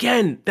 And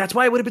again, that's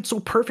why it would have been so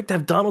perfect to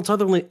have Donald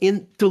Sutherland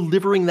in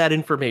delivering that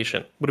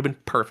information. Would have been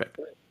perfect.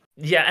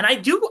 Yeah, and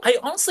I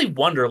honestly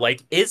wonder,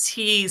 like, is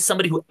he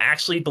somebody who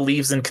actually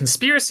believes in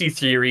conspiracy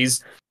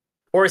theories,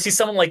 or is he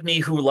someone like me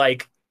who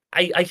like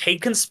I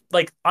hate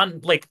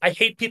I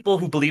hate people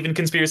who believe in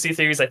conspiracy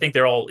theories. I think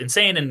they're all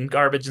insane and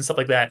garbage and stuff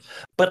like that.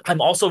 But I'm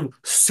also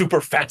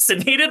super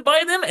fascinated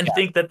by them and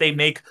think that they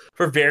make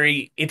for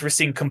very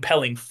interesting,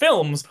 compelling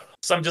films.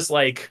 So I'm just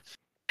like,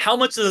 how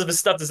much of this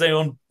stuff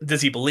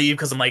does he believe?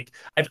 Because I'm like,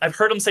 I've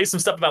heard him say some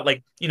stuff about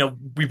like,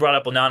 we brought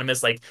up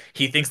Anonymous, like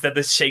he thinks that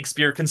this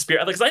Shakespeare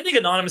conspiracy, because I think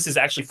Anonymous is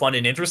actually fun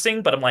and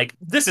interesting, but I'm like,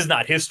 this is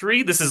not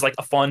history. This is like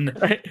a fun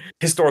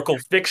historical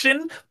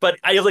fiction. But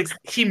I like,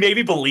 he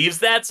maybe believes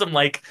that. So I'm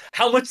like,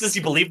 how much does he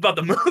believe about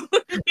the moon?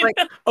 Like,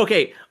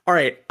 okay, all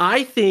right.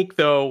 I think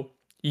though,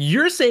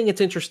 you're saying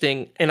it's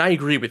interesting, and I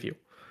agree with you.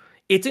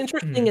 It's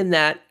interesting in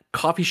that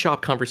coffee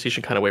shop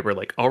conversation kind of way. We're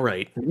like, all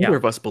right, neither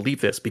of us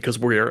believe this because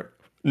we're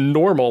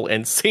normal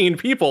and sane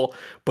people,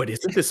 but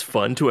isn't this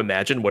fun to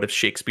imagine? What if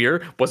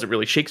Shakespeare wasn't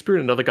really Shakespeare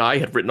and another guy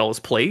had written all his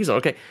plays?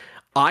 Okay,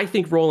 I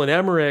think Roland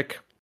Emmerich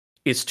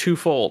is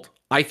twofold.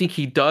 I think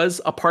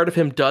a part of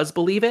him does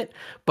believe it,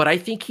 but I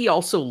think he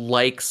also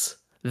likes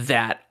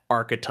that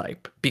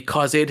archetype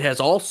because it has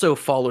also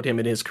followed him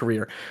in his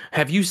career.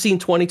 Have you seen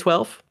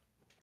 2012?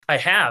 I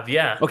have,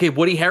 yeah. Okay,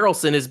 Woody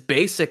Harrelson is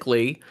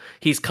basically,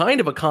 he's kind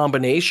of a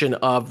combination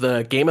of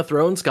the Game of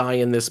Thrones guy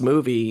in this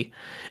movie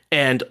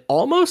and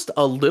almost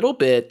a little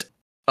bit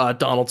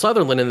Donald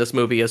Sutherland in this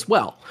movie as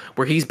well,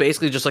 where he's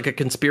basically just like a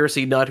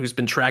conspiracy nut who's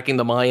been tracking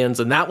the Mayans.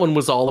 And that one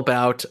was all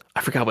about,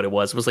 I forgot what it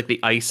was. It was like the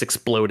ice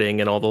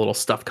exploding and all the little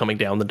stuff coming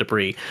down, the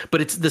debris.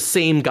 But it's the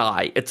same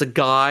guy. It's a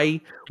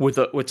guy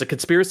it's a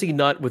conspiracy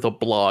nut with a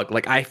blog.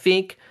 Like, I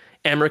think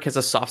Emmerich has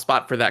a soft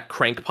spot for that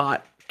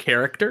crankpot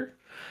character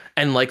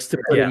and likes to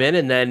put him in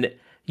and then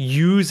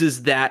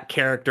uses that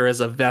character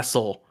as a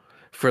vessel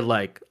for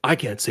like, I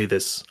can't say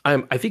this.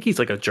 I think he's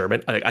like a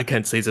German. I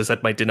can't say this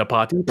at my dinner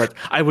party, but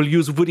I will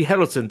use Woody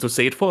Harrelson to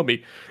say it for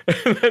me.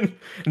 And then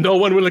no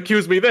one will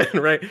accuse me then,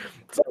 right?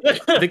 So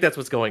I think that's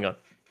what's going on.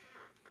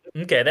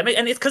 Okay,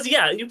 and it's because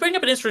you bring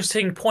up an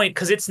interesting point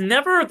because it's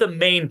never the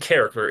main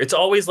character. It's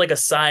always like a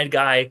side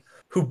guy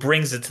who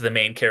brings it to the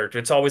main character.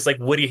 It's always like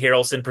Woody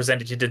Harrelson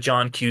presented it to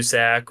John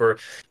Cusack or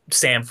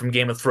Sam from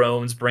Game of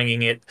Thrones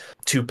bringing it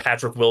to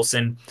Patrick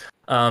Wilson.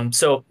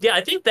 So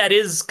I think that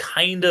is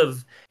kind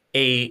of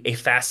a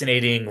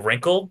fascinating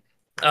wrinkle.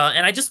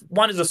 And I just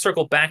wanted to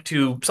circle back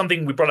to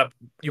something you brought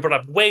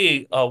up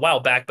way a while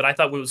back, but I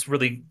thought it was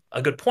really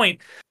a good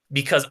point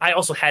because I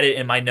also had it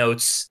in my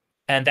notes,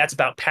 and that's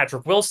about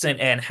Patrick Wilson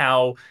and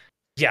how,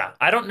 yeah,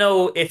 I don't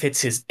know if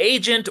it's his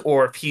agent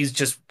or if he's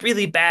just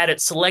really bad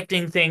at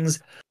selecting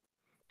things.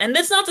 And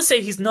that's not to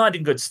say he's not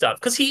in good stuff,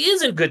 because he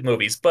is in good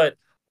movies, but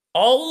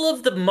all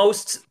of the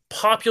most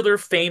popular,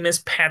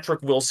 famous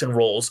Patrick Wilson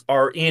roles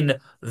are in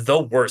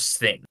The Worst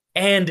Thing.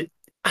 And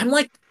I'm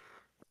like,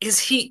 is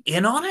he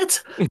in on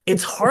it?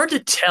 It's hard to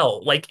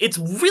tell. Like, it's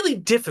really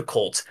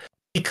difficult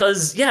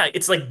because, yeah,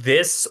 it's like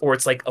this, or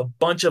it's like a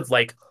bunch of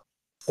like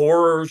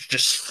horror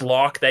just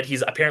schlock that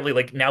he's apparently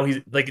like now he's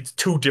like it's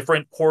two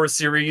different horror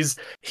series,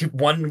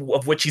 one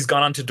of which he's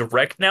gone on to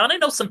direct now. And I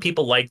know some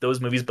people like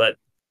those movies, but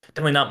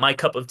definitely not my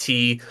cup of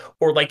tea.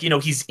 Or like,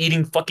 he's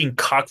eating fucking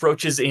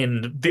cockroaches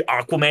in the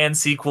Aquaman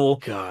sequel.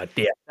 God,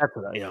 yeah, that's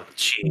what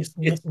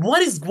jeez.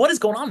 What is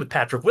going on with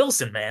Patrick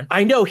Wilson, man?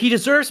 I know he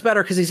deserves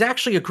better because he's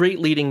actually a great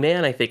leading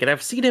man, I think, and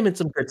I've seen him in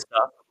some good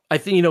stuff. I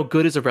think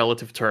good is a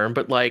relative term,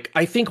 but like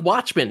I think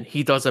Watchmen,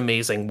 he does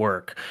amazing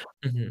work.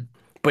 Mm-hmm.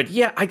 But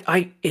yeah,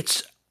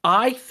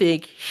 I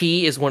think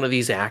he is one of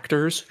these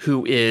actors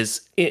who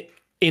is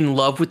in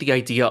love with the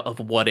idea of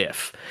what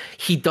if.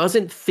 He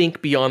doesn't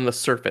think beyond the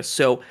surface.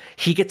 So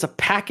he gets a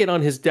packet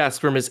on his desk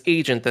from his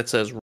agent that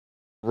says,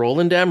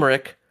 Roland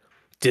Emmerich,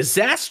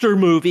 disaster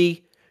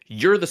movie,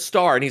 you're the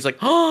star. And he's like,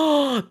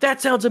 oh,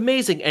 that sounds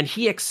amazing. And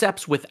he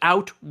accepts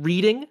without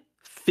reading,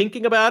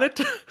 thinking about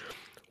it,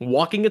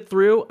 walking it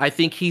through. I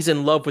think he's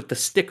in love with the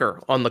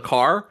sticker on the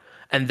car.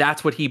 And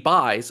that's what he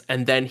buys.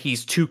 And then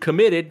he's too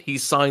committed.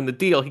 He's signed the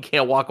deal. He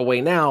can't walk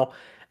away now.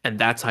 And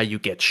that's how you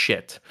get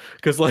shit.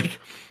 Because, like,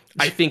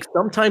 I think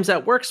sometimes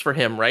that works for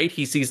him, right?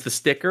 He sees the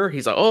sticker.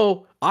 He's like,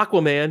 oh,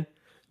 Aquaman,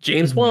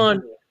 James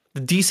Wan,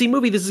 the DC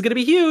movie. This is going to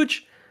be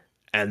huge.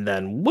 And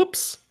then,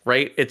 whoops,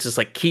 right? It just,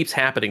 like, keeps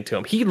happening to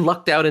him. He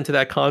lucked out into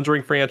that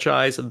Conjuring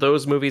franchise.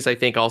 Those movies, I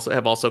think,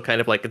 also kind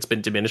of, like, it's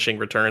been diminishing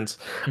returns.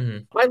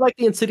 Mm-hmm. I like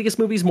the Insidious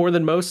movies more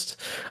than most.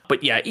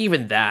 But, yeah,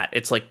 even that,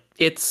 it's like,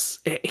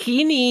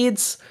 he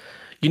needs,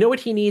 you know what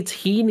he needs?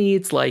 He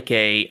needs like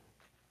and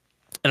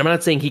I'm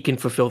not saying he can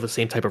fulfill the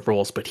same type of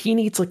roles, but he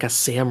needs like a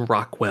Sam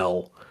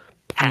Rockwell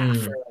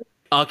path.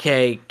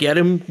 Okay, get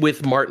him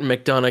with Martin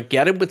McDonagh,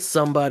 get him with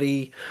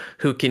somebody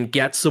who can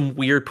get some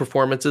weird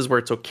performances where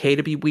it's okay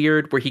to be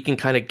weird, where he can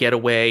kind of get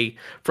away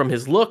from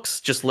his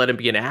looks, just let him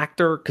be an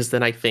actor, because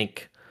then I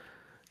think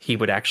he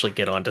would actually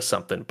get onto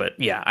something. But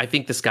yeah, I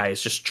think this guy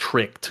is just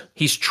tricked.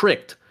 He's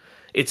tricked.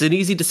 It's an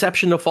easy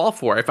deception to fall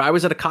for. If I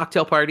was at a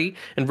cocktail party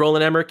and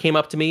Roland Emmerich came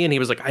up to me and he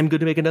was like, I'm going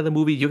to make another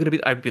movie,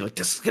 I'd be like,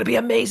 this is going to be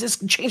amazing. This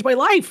can change my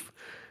life.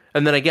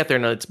 And then I get there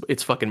and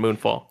it's fucking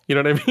Moonfall. You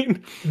know what I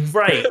mean?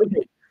 Right.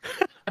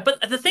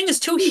 But the thing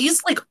is, too,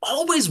 he's like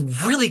always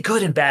really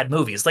good in bad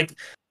movies. Like,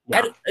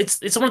 yeah.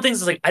 It's one of the things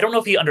that's like, I don't know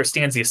if he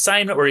understands the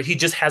assignment or he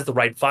just has the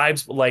right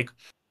vibes. But like,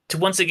 to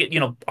once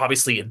again,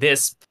 obviously in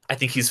this, I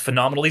think he's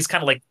phenomenal. He's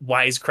kind of like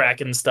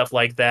wisecracking and stuff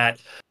like that.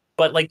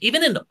 But like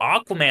even in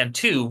Aquaman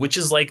 2, which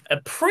is like a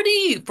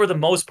pretty, for the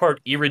most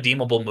part,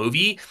 irredeemable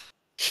movie,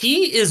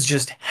 he is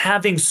just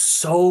having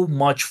so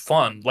much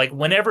fun. Like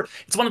whenever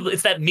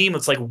it's that meme.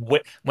 It's like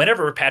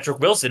whenever Patrick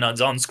Wilson is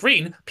on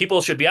screen,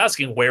 people should be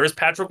asking, "Where is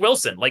Patrick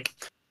Wilson?" Like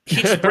he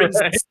just brings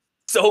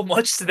so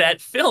much to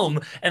that film.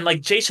 And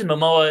like Jason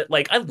Momoa,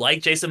 like I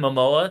like Jason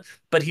Momoa,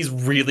 but he's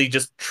really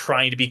just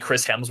trying to be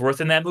Chris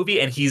Hemsworth in that movie,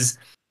 and he's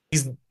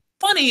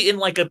funny in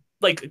like a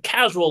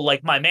casual,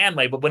 like my man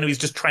way, but when he's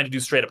just trying to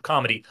do straight up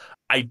comedy,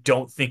 I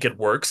don't think it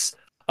works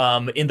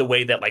in the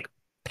way that like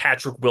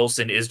Patrick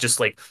Wilson is just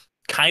like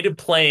kind of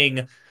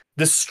playing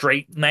the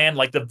straight man,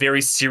 like the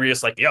very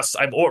serious, like, yes,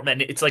 I'm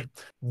Ortman. It's like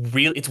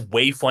it's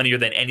way funnier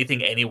than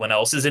anything anyone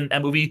else is in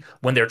that movie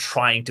when they're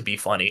trying to be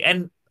funny.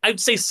 And I'd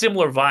say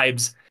similar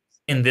vibes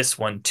in this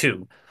one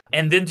too.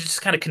 And then to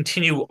just kind of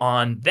continue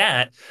on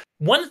that,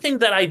 one thing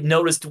that I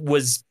noticed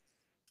was,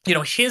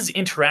 his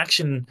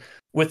interaction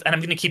with, and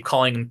I'm going to keep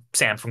calling him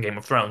Sam from Game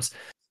of Thrones.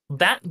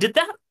 Did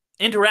that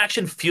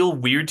interaction feel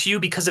weird to you?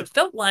 Because it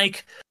felt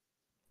like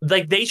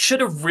they should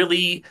have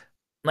really,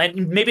 like,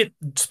 maybe it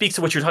speaks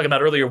to what you were talking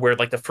about earlier, where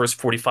like the first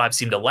 45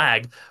 seemed to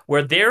lag,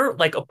 where they're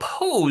like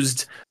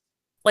opposed,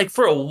 like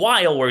for a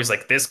while, where he's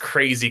like this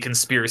crazy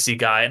conspiracy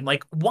guy, and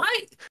like,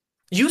 why?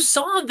 You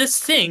saw this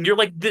thing, you're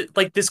like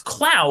this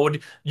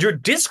cloud, you're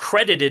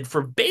discredited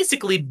for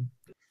basically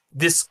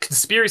this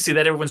conspiracy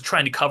that everyone's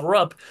trying to cover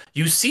up.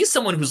 You see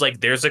someone who's like,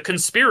 there's a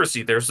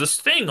conspiracy, there's this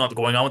thing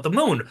going on with the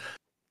moon.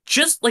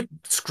 Just like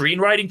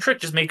screenwriting trick,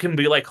 just make him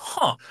be like,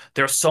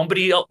 there's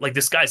somebody else, like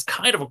this guy's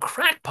kind of a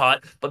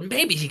crackpot, but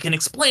maybe he can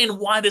explain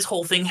why this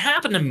whole thing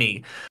happened to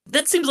me.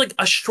 That seems like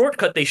a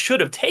shortcut they should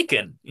have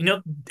taken.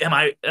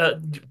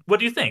 What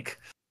do you think?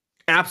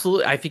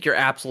 Absolutely. I think you're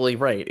absolutely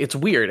right. It's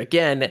weird.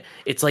 Again,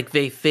 it's like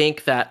they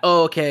think that,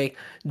 okay,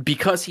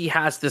 because he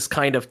has this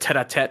kind of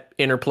tete-a-tete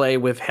interplay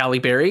with Halle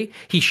Berry,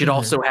 he should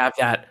also have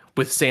that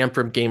with Sam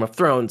from Game of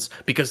Thrones,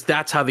 because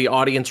that's how the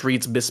audience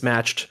reads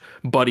mismatched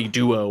buddy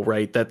duo,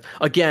 right? That,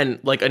 again,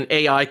 like an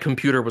AI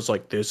computer was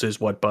like, this is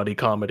what buddy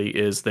comedy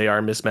is. They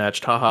are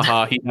mismatched. Ha ha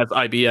ha. He has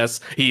IBS.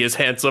 He is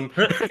handsome.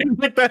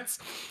 Like that's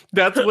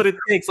what it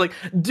takes. Like,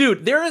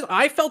 dude,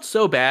 I felt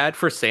so bad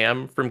for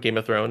Sam from Game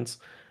of Thrones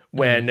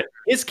when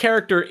his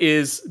character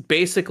is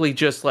basically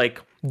just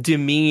like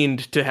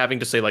demeaned to having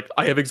to say like,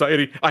 I have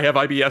anxiety, I have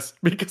IBS,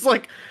 because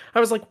like I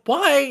was like,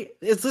 why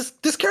is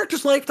this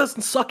character's life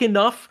doesn't suck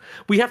enough?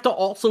 We have to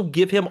also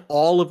give him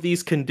all of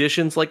these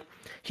conditions. Like,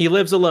 he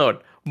lives alone,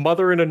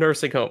 mother in a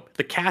nursing home,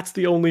 the cat's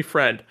the only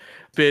friend,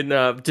 been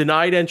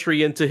denied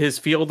entry into his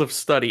field of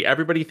study,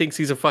 everybody thinks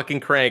he's a fucking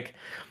crank.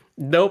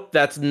 Nope,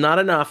 that's not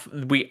enough.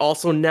 We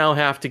also now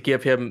have to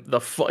give him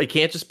it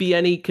can't just be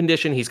any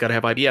condition. He's got to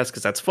have IBS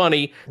because that's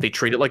funny. They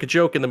treat it like a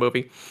joke in the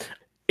movie.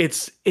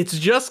 It's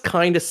just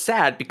kind of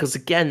sad because,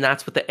 again,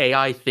 that's what the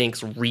AI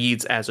thinks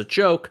reads as a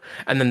joke,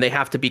 and then they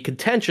have to be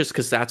contentious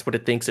because that's what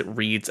it thinks it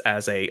reads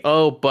as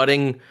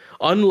budding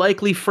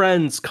unlikely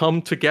friends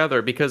come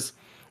together, because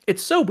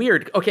it's so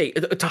weird. Okay,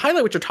 to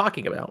highlight what you're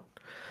talking about,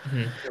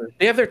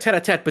 they have their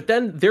tete-a-tete, but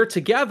then they're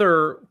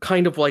together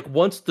kind of like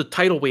once the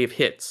tidal wave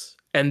hits,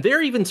 and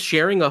they're even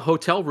sharing a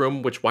hotel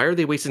room, which, why are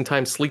they wasting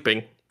time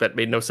sleeping? That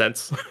made no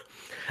sense.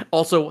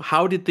 Also,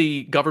 how did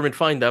the government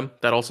find them?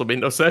 That also made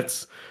no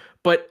sense.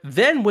 But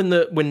then when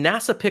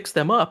NASA picks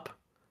them up,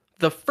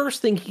 the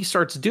first thing he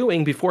starts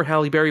doing before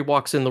Halle Berry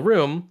walks in the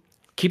room,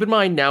 keep in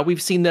mind now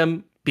we've seen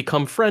them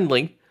become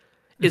friendly,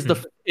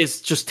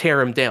 is just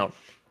tear him down.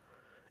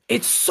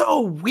 It's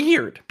so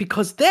weird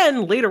because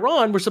then later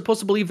on we're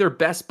supposed to believe they're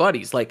best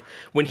buddies. Like,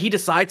 when he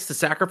decides to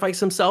sacrifice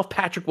himself,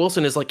 Patrick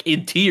Wilson is like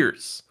in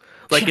tears.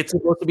 Like, it's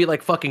supposed to be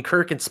like fucking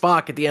Kirk and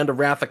Spock at the end of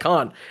Wrath of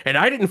Khan. And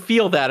I didn't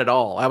feel that at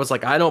all. I was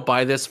like, I don't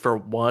buy this for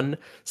 1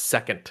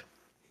 second.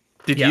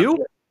 Did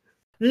you?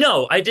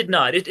 No, I did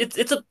not. It's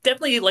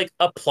definitely like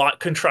a plot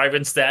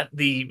contrivance that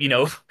the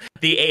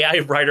AI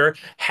writer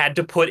had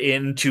to put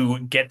in to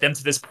get them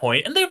to this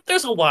point. And there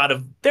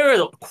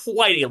are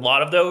quite a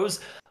lot of those.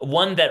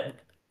 One that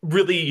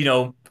really,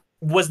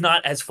 was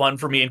not as fun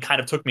for me and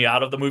kind of took me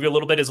out of the movie a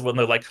little bit is when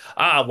they're like,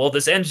 well,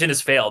 this engine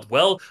has failed.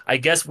 Well, I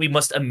guess we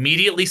must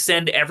immediately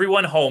send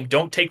everyone home.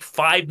 Don't take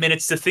 5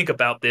 minutes to think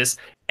about this.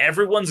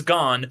 Everyone's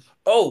gone.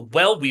 Oh,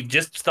 well, we've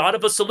just thought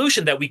of a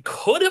solution that we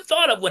could have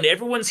thought of when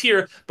everyone's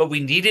here, but we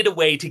needed a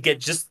way to get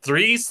just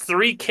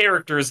three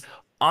characters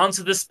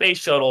onto the space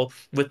shuttle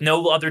with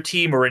no other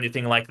team or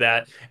anything like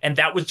that. And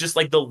that was just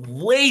like the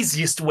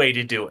laziest way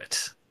to do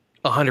it.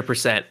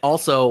 100%.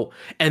 Also,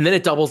 and then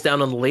it doubles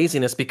down on the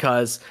laziness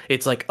because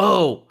it's like,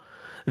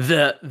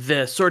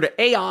 the sort of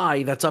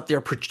AI that's up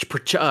there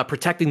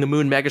protecting the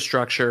moon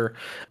megastructure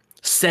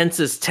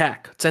senses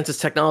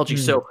technology.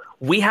 So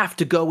we have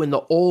to go in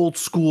the old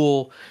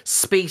school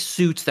space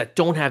suits that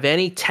don't have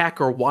any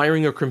tech or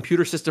wiring or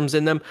computer systems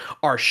in them.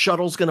 Our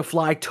shuttle's going to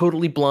fly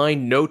totally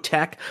blind, no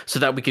tech, so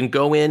that we can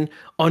go in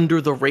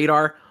under the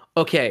radar.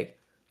 Okay,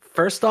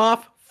 first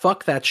off,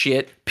 fuck that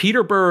shit.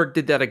 Peter Berg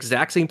did that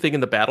exact same thing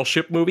in the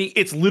Battleship movie.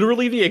 It's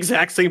literally the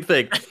exact same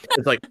thing.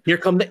 It's like, here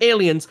come the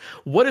aliens.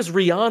 What is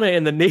Rihanna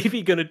and the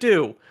Navy gonna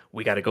do?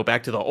 We got to go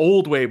back to the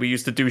old way we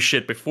used to do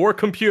shit before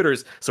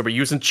computers. So we're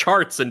using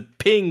charts and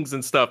pings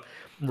and stuff.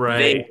 Right.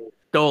 They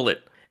stole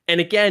it.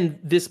 And again,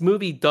 this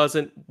movie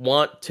doesn't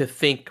want to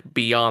think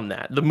beyond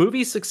that. The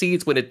movie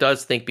succeeds when it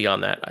does think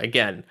beyond that.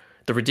 Again,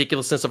 the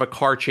ridiculousness of a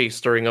car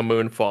chase during a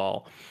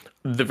moonfall.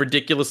 The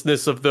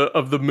ridiculousness of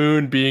the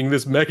moon being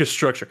this mega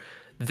structure.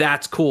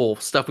 That's cool.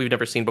 Stuff we've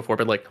never seen before.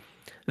 But like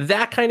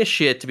that kind of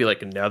shit to be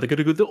like, now they're going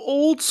to go the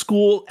old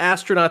school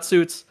astronaut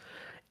suits.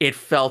 It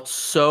felt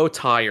so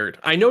tired.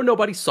 I know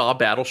nobody saw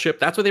Battleship.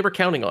 That's what they were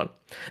counting on.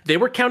 They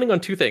were counting on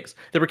two things.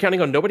 They were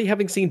counting on nobody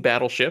having seen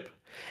Battleship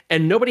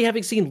and nobody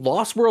having seen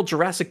Lost World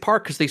Jurassic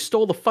Park because they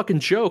stole the fucking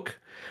joke.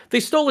 They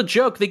stole a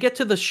joke. They get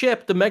to the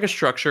ship, the mega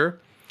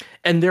structure,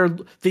 and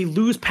they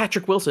lose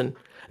Patrick Wilson.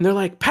 And they're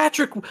like,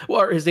 Patrick,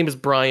 or his name is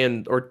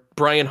Brian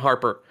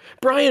Harper.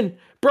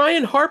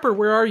 Brian Harper,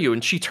 where are you?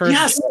 And she turns,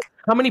 yes!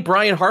 How many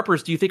Brian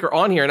Harpers do you think are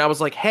on here? And I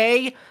was like,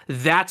 hey,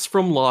 that's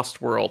from Lost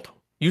World.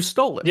 You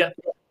stole it. Yeah.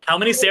 How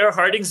many Sarah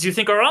Hardings do you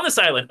think are on this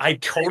island? I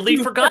totally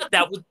forgot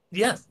that was,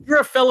 yes. You're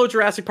a fellow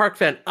Jurassic Park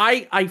fan.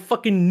 I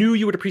fucking knew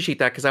you would appreciate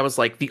that because I was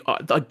like,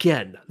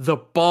 again, the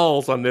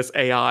balls on this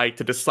AI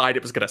to decide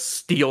it was going to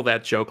steal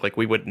that joke like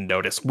we wouldn't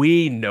notice.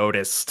 We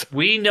noticed.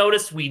 We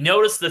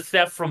noticed the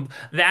theft from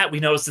that. We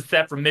noticed the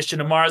theft from Mission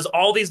to Mars.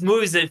 All these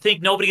movies that I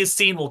think nobody has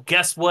seen. Well,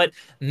 guess what?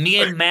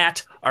 Me and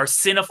Matt are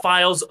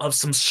cinephiles of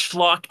some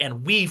schlock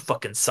and we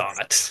fucking saw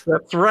it.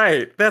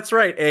 That's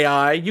right,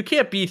 AI. You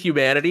can't beat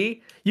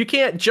humanity. You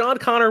can't. John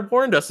Connor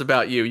warned us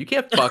about you. You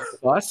can't fuck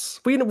with us.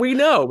 We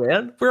know,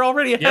 man. We're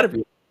already ahead of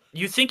you.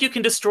 You think you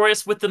can destroy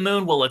us with the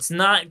moon? Well, it's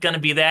not going to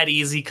be that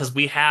easy because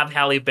we have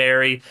Halle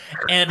Berry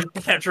and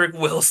Patrick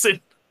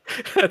Wilson.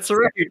 That's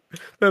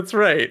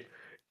right.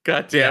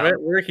 God damn it.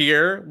 We're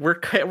here. We're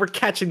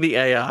catching the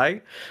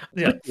AI.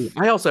 Yeah.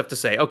 I also have to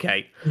say,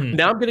 okay,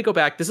 now I'm going to go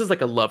back. This is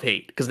like a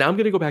love-hate because now I'm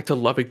going to go back to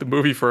loving the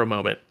movie for a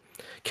moment.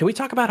 Can we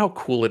talk about how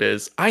cool it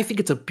is? I think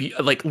it's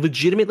like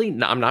legitimately,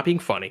 no, I'm not being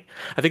funny.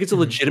 I think it's a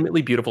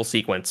legitimately beautiful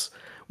sequence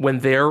when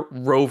their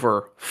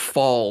rover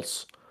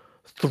falls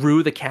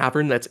through the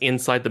cavern that's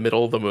inside the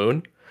middle of the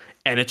moon.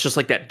 And it's just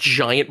like that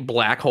giant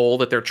black hole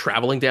that they're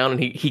traveling down, and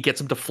he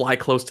gets him to fly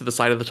close to the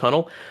side of the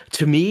tunnel.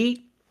 To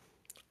me,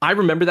 I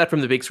remember that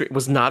from the big screen. It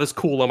was not as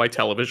cool on my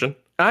television.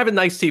 I have a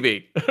nice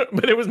TV,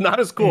 but it was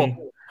not as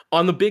cool.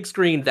 On the big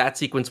screen, that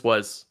sequence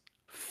was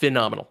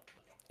phenomenal.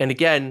 And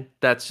again,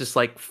 that's just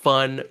like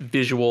fun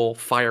visual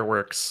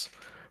fireworks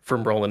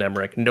from Roland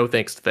Emmerich. No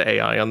thanks to the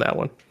AI on that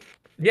one.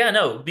 Yeah,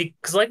 no,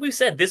 because like we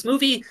said, this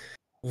movie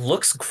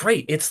looks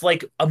great. It's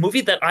like a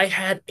movie that I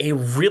had a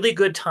really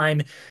good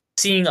time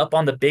seeing up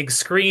on the big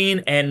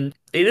screen, and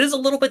it is a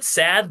little bit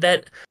sad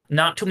that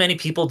not too many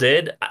people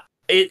did.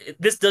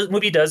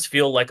 Movie does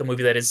feel like a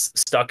movie that is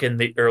stuck in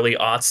the early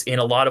aughts in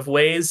a lot of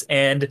ways,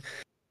 and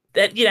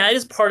that, you know, it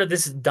is part of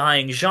this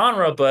dying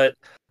genre. But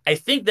I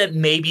think that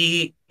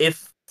maybe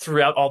if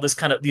throughout all this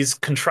kind of these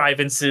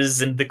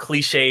contrivances and the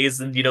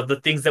cliches and, you know, the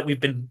things that we've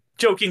been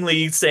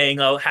jokingly saying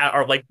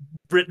are like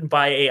written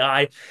by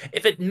AI,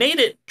 if it made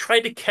it try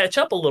to catch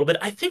up a little bit,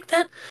 I think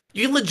that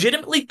you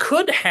legitimately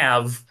could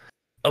have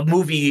a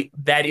movie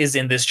that is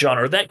in this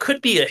genre that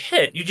could be a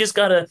hit. You just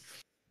gotta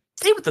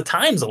stay with the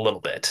times a little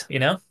bit, you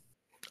know?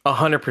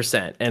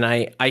 100%. And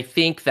I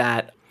think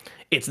that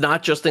it's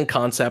not just in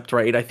concept,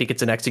 right? I think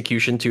it's an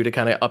execution too, to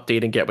kind of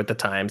update and get with the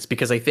times,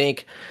 because I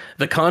think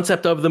the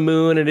concept of the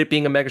moon and it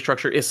being a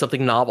megastructure is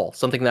something novel,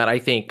 something that I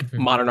think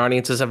modern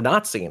audiences have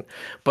not seen.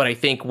 But I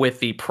think with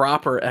the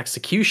proper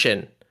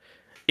execution,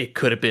 it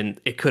could have been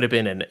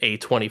an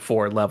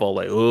A24 level,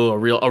 like, ooh,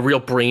 a real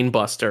brain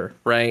buster,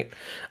 right?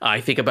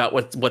 I think about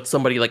what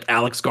somebody like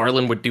Alex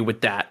Garland would do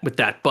with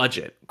that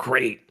budget.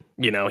 Great.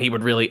 You know, he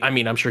would really, I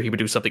mean, I'm sure he would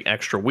do something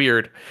extra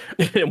weird.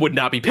 It would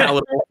not be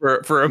palatable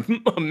for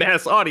a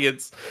mass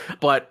audience.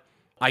 But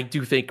I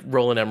do think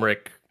Roland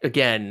Emmerich,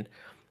 again,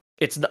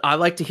 I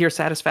like to hear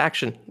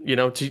Satisfaction, you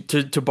know,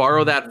 to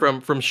borrow that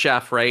from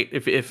Chef, right?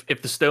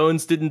 If the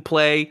Stones didn't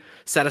play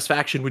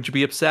Satisfaction, would you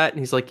be upset? And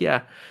he's like,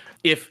 yeah.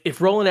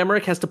 If Roland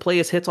Emmerich has to play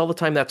his hits all the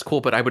time, that's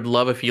cool. But I would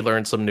love if he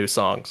learned some new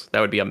songs.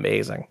 That would be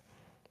amazing.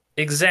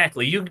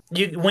 Exactly. You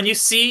when you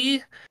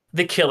see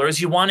The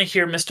Killers, you want to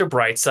hear Mr.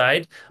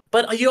 Brightside,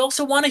 but you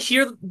also want to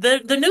hear the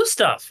new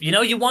stuff. You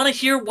know, you want to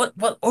hear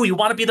you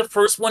want to be the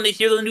first one to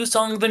hear the new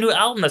song, the new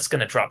album that's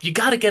going to drop. You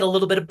got to get a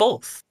little bit of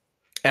both.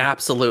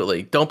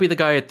 Absolutely. Don't be the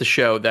guy at the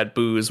show that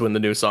boos when the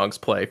new songs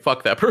play.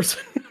 Fuck that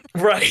person.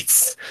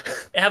 Right.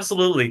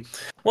 Absolutely.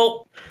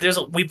 Well,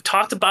 we've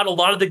talked about a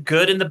lot of the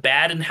good and the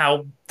bad and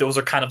how those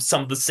are kind of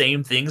some of the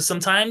same things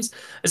sometimes.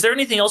 Is there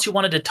anything else you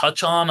wanted to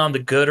touch on the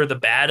good or the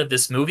bad of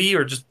this movie,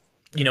 or just,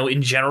 you know,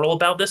 in general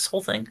about this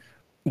whole thing?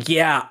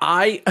 Yeah,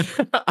 I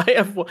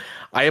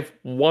have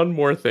one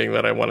more thing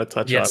that I want to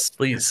touch on. Yes,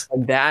 please.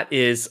 And that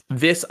is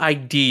this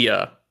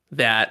idea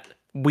that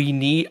we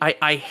need.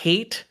 I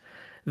hate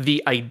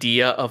the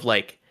idea of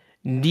like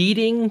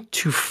needing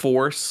to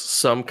force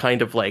some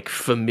kind of like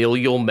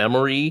familial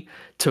memory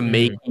to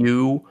make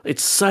you.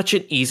 It's such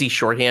an easy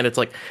shorthand. It's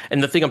like,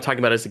 and the thing I'm talking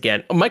about is,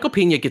 again, Michael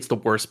Pena gets the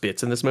worst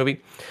bits in this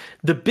movie.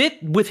 The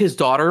bit with his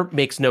daughter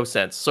makes no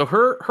sense. So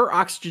her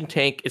oxygen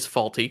tank is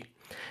faulty,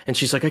 and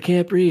she's like, I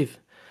can't breathe.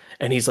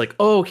 And he's like,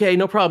 oh, okay,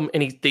 no problem.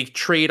 And they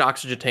trade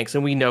oxygen tanks,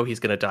 and we know he's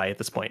gonna die at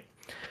this point.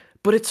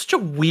 But it's such a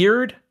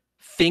weird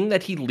thing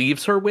that he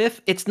leaves her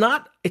with. It's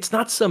not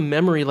some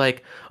memory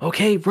like,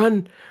 okay,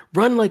 run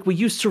like we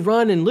used to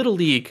run in Little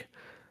League.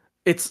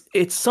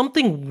 It's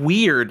something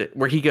weird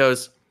where he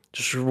goes,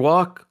 just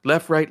walk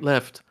left, right,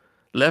 left,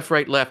 left,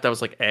 right, left. I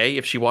was like,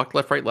 if she walked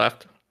left, right,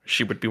 left,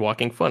 she would be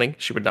walking funny.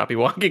 She would not be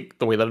walking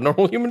the way that a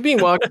normal human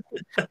being walks.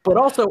 But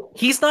also,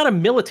 he's not a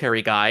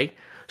military guy,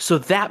 so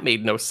that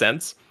made no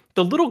sense.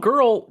 The little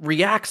girl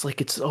reacts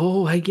like it's,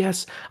 I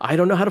guess I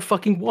don't know how to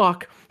fucking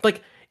walk.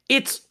 Like,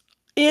 it's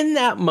in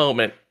that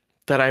moment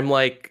that I'm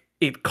like,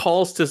 it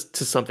calls to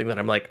something that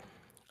I'm like,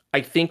 I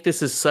think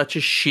this is such a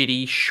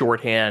shitty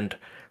shorthand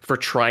for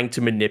trying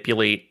to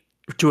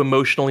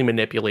emotionally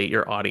manipulate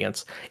your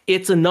audience.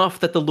 It's enough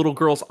that the little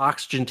girl's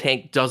oxygen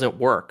tank doesn't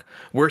work.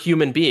 We're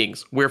human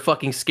beings. We're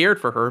fucking scared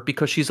for her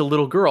because she's a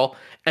little girl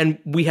and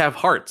we have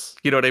hearts.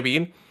 You know what I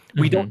mean?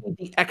 We don't need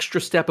the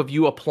extra step of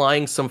you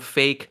applying some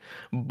fake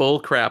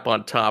bullcrap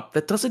on top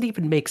that doesn't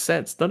even make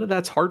sense. None of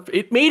that's hard.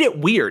 It made it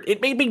weird.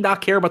 It made me not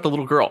care about the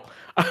little girl.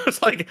 I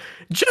was like,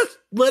 just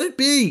let it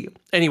be.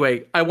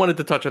 Anyway, I wanted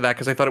to touch on that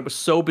because I thought it was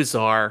so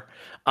bizarre.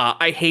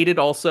 I hated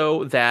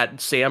also that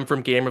Sam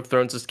from Game of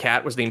Thrones'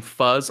 cat was named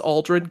Fuzz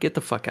Aldrin. Get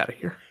the fuck out of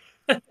here.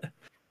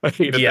 I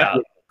hated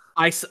that.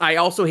 I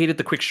also hated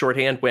the quick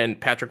shorthand when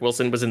Patrick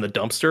Wilson was in the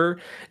dumpster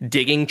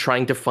digging,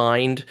 trying to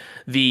find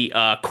the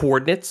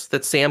coordinates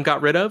that Sam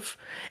got rid of.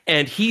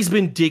 And he's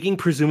been digging,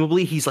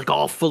 presumably he's like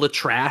all full of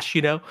trash,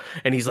 you know,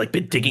 and he's like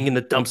been digging in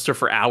the dumpster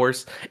for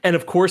hours. And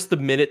of course, the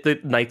minute the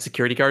night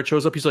security guard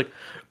shows up, he's like,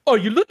 are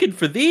you looking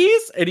for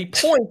these? And he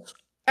points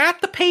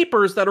at the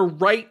papers that are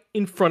right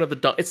in front of the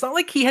dump. It's not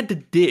like he had to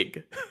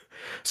dig.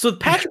 So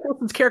Patrick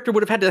Wilson's character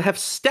would have had to have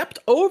stepped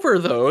over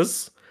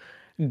those,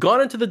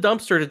 gone into the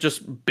dumpster to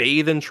just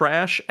bathe in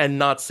trash and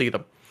not see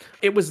them.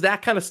 It was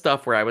that kind of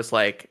stuff where I was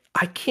like,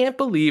 I can't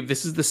believe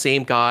this is the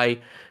same guy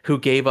who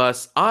gave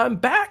us "I'm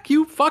back,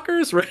 you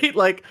fuckers," right?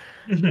 Like,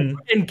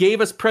 and gave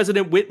us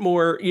President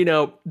Whitmore,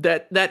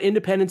 that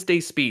Independence Day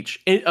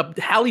speech.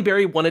 Halle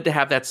Berry wanted to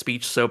have that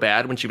speech so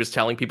bad when she was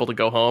telling people to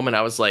go home, and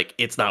I was like,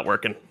 it's not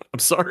working. I'm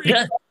sorry.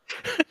 Yeah.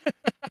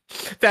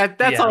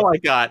 That's all I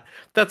got.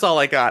 That's all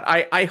I got.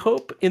 I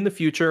hope in the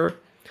future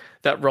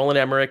that Roland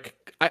Emmerich,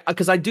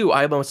 because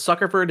I'm a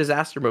sucker for a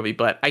disaster movie,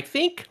 but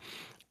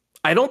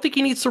I don't think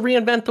he needs to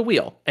reinvent the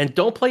wheel, and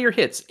don't play your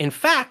hits. In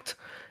fact,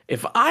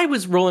 if I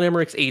was Roland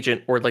Emmerich's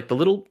agent, or like the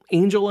little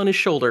angel on his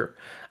shoulder,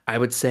 I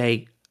would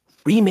say,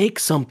 remake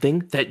something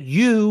that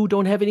you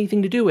don't have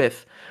anything to do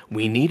with.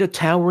 We need a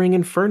Towering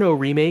Inferno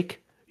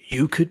remake.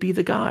 You could be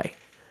the guy.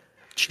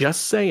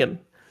 Just saying.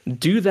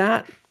 Do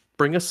that.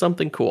 Bring us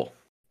something cool.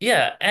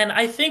 Yeah, and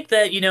I think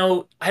that,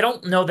 I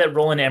don't know that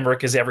Roland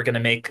Emmerich is ever going to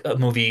make a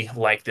movie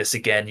like this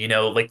again.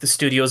 Like the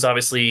studios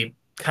obviously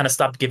kind of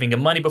stopped giving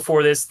him money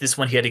before this. This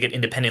one he had to get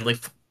independently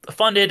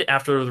funded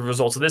after the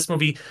results of this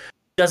movie.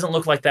 Doesn't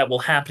look like that will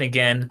happen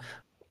again.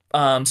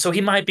 So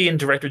he might be in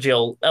director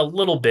jail a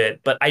little bit,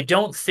 but I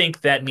don't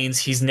think that means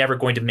he's never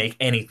going to make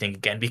anything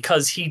again,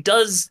 because he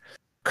does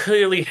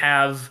clearly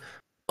have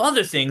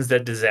other things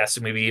that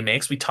disaster movie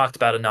makes. We talked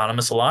about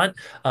Anonymous a lot.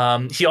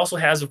 He also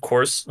has, of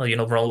course,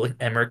 Roland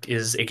Emmerich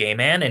is a gay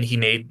man, and he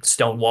made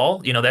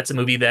Stonewall. That's a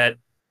movie that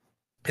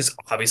is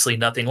obviously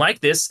nothing like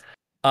this.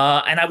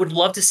 And I would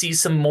love to see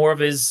some more of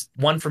his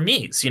One for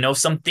Me's,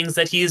 some things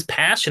that he is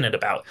passionate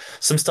about,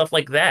 some stuff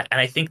like that.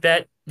 And I think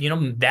that,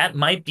 that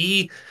might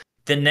be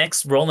the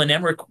next Roland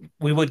Emmerich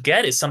we would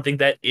get, is something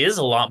that is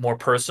a lot more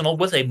personal,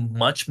 with a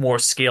much more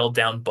scaled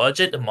down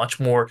budget, a much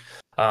more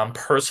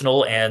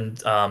personal, and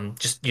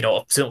just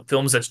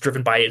films that's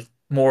driven by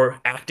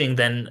more acting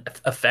than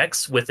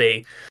effects, with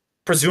a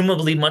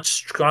presumably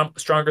much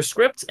stronger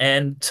script,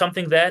 and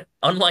something that,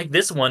 unlike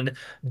this one,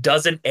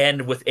 doesn't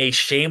end with a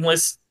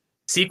shameless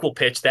sequel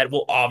pitch that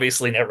will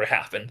obviously never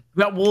happen.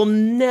 That will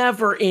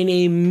never in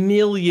a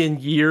million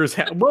years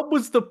happen. What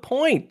was the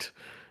point?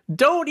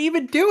 Don't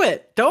even do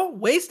it. Don't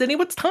waste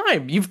anyone's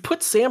time. You've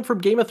put Sam from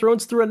Game of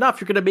Thrones through enough.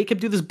 You're going to make him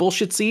do this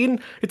bullshit scene?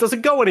 It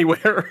doesn't go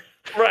anywhere.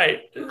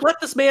 Right. Let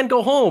this man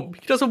go home.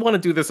 He doesn't want to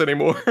do this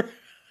anymore.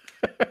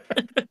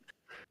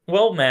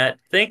 Well, Matt,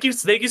 thank you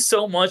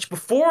so much.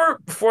 Before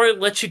I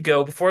let you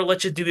go, before I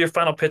let you do your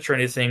final pitch or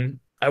anything,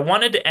 I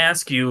wanted to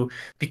ask you,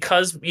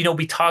 because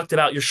we talked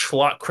about your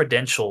schlock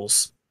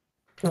credentials.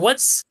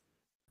 What's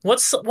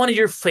one of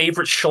your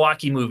favorite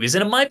schlocky movies?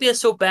 And it might be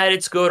So Bad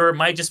It's Good, or it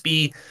might just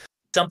be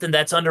something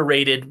that's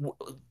underrated.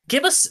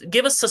 Give us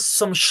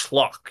some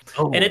schlock.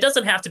 Oh. And it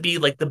doesn't have to be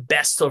like the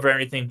best of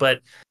anything, but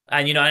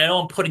I know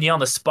I'm putting you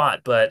on the spot,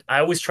 but I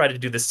always try to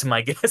do this to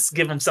my guests,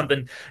 give them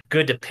something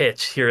good to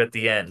pitch here at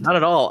the end. Not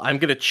at all. I'm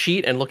going to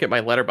cheat and look at my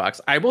letterbox.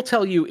 I will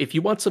tell you, if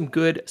you want some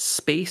good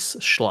space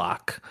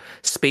schlock,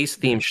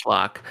 space-themed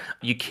schlock,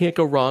 you can't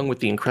go wrong with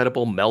The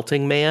Incredible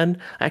Melting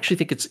Man. I actually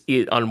think it's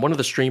on one of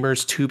the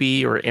streamers,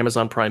 Tubi or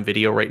Amazon Prime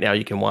Video right now.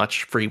 You can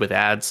watch free with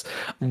ads.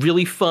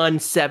 Really fun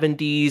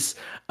 70s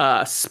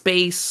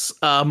space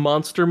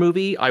monster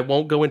movie. I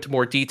won't go into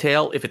more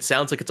detail. If it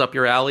sounds like it's up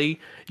your alley,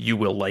 you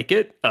will like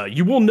it.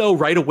 You will know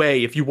right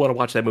away if you want to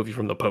watch that movie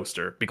from the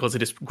poster, because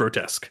it is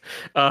grotesque.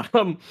 I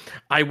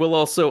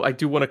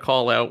do want to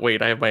call out,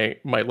 wait, I have my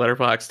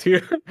letterboxd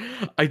here.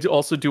 I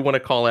also do want to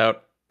call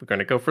out, we're going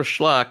to go for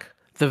schlock,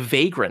 The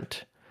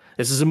Vagrant.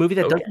 This is a movie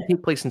that doesn't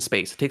take place in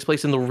space. It takes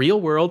place in the real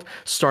world,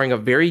 starring a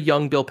very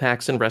young Bill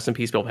Paxton. Rest in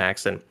peace, Bill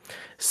Paxton.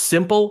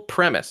 Simple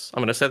premise.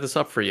 I'm going to set this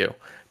up for you.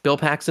 Bill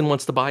Paxton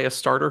wants to buy a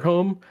starter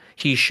home.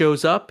 He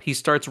shows up. He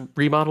starts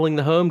remodeling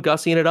the home,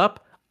 gussying it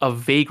up. A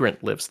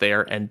vagrant lives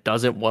there and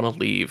doesn't want to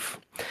leave.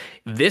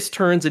 This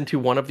turns into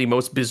one of the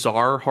most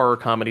bizarre horror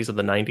comedies of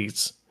the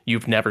 90s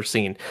you've never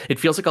seen. It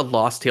feels like a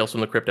Lost Tales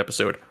from the Crypt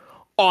episode.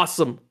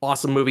 Awesome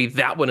movie.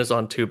 That one is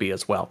on Tubi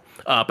as well.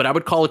 But I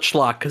would call it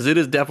schlock, because it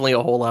is definitely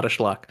a whole lot of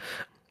schlock.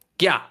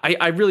 Yeah,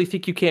 I really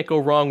think you can't go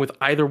wrong with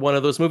either one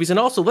of those movies. And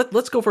also,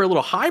 let's go for a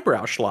little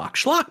highbrow schlock.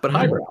 Schlock, but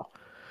highbrow.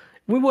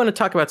 We want to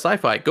talk about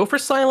sci-fi. Go for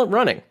Silent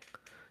Running.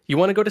 You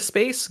want to go to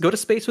space? Go to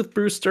space with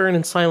Bruce Dern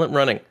and Silent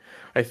Running.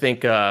 I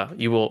think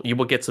you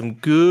will get some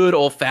good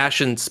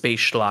old-fashioned space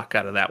schlock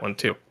out of that one,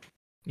 too.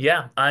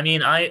 Yeah, I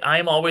mean,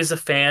 I'm always a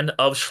fan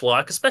of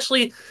schlock,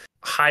 especially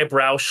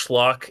highbrow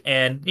schlock.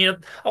 And,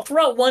 I'll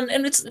throw out one,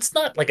 and it's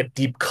not like a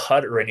deep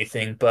cut or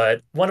anything,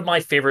 but one of my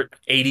favorite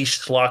 80s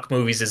schlock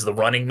movies is The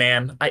Running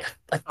Man. I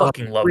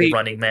fucking love The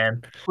Running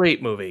Man.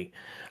 Great movie.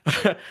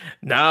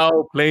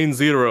 Now, Plane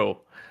Zero.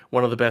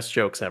 One of the best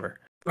jokes ever.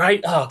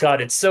 Right? Oh,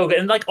 God, it's so good.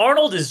 And,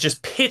 Arnold is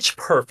just pitch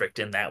perfect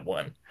in that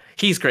one.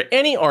 He's great.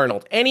 Any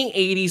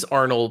 80s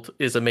Arnold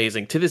is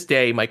amazing. To this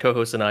day, my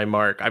co-host and I,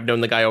 Mark, I've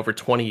known the guy over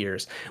 20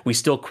 years. We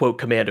still quote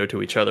Commando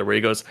to each other, where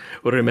he goes,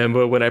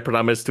 "Remember when I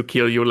promised to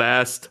kill you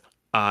last?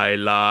 I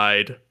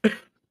lied."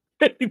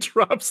 And he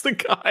drops the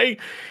guy.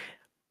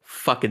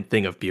 fucking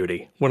thing of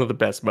beauty. One of the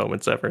best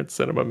moments ever in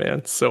cinema,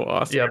 man. So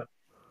awesome. Yep.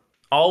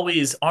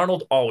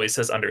 Arnold always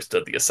has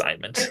understood the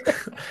assignment.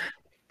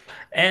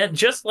 And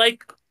just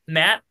like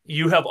Matt,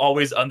 you have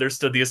always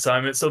understood the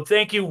assignment. So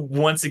thank you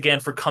once again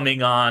for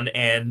coming on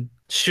and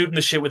shooting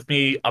the shit with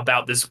me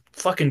about this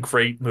fucking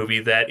great movie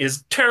that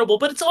is terrible,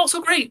 but it's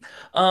also great.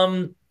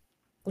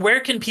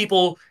 Where can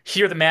people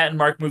hear the Matt and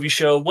Mark Movie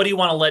Show? What do you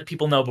want to let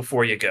people know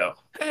before you go?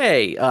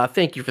 Hey,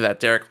 thank you for that,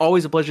 Derek.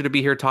 Always a pleasure to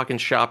be here talking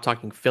shop,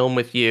 talking film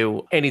with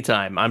you.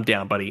 Anytime. I'm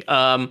down, buddy.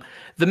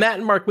 The Matt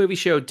and Mark Movie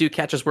Show, do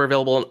catch us. We're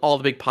available on all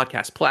the big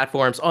podcast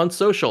platforms. On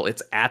social,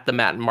 it's at the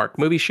Matt and Mark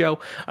Movie Show.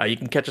 You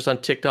can catch us on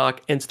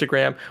TikTok,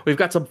 Instagram. We've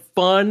got some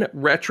fun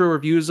retro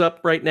reviews up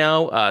right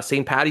now.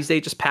 St. Patty's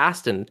Day just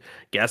passed, and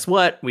guess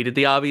what? We did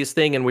the obvious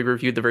thing, and we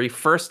reviewed the very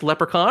first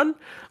Leprechaun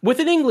with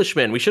an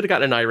Englishman. We should have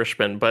gotten an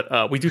Irishman,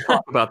 but we do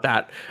talk about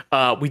that.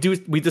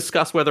 We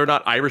discuss whether or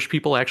not Irish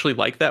people actually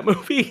like that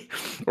movie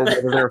or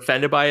whether they're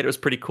offended by it. It was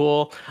pretty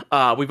cool.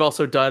 We've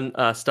also done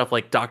stuff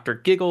like Dr.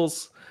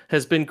 Giggles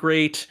has been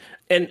great,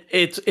 and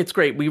it's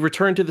great. We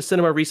returned to the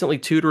cinema recently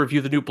too to review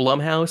the new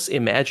Blumhouse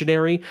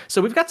Imaginary.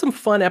 So we've got some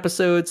fun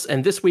episodes,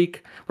 and this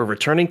week we're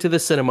returning to the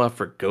cinema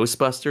for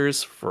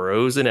Ghostbusters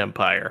Frozen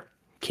Empire.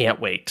 Can't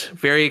wait.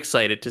 Very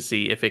excited to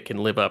see if it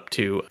can live up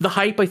to the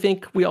hype I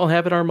think we all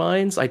have in our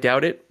minds. I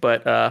doubt it,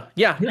 but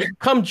yeah,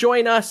 come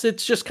join us.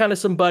 It's just kind of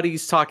some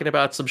buddies talking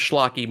about some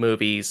schlocky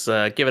movies,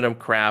 giving them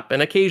crap.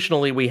 And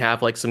occasionally we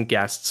have like some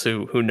guests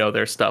who know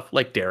their stuff,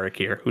 like Derek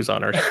here, who's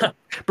on our show.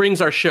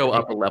 Brings our show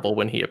up a level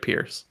when he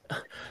appears.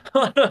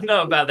 I don't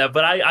know about that,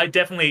 but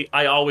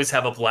I always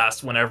have a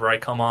blast whenever I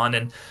come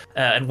on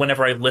and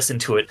whenever I listen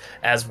to it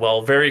as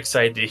well. Very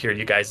excited to hear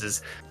you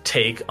guys'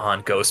 take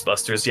on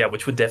Ghostbusters,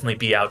 which would definitely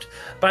be out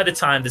by the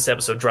time this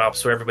episode drops.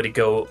 So everybody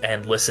go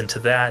and listen to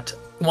that.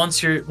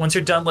 Once you're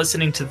done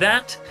listening to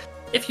that,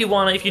 if you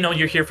know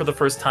you're here for the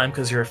first time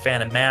because you're a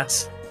fan of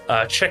Matt's,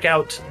 check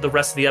out the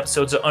rest of the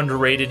episodes are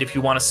underrated. If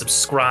you want to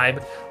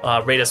subscribe,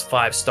 rate us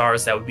 5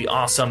 stars. That would be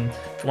awesome.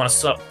 If you want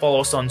to follow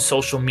us on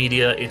social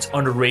media, it's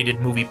Underrated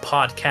Movie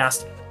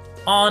Podcast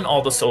on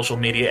all the social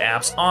media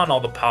apps, on all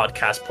the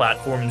podcast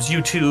platforms,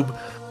 YouTube,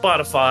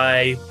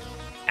 Spotify,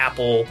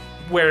 Apple,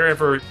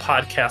 wherever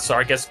podcasts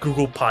are. I guess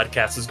Google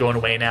Podcasts is going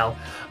away now.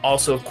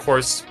 Also, of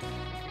course,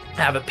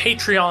 have a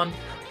Patreon,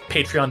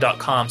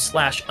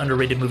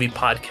 patreon.com/Underrated Movie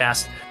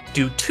Podcast.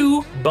 Do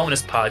 2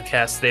 bonus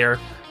podcasts there.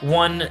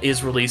 One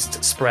is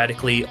released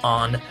sporadically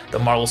on the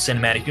Marvel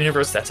Cinematic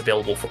Universe. That's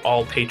available for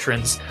all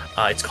patrons.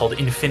 It's called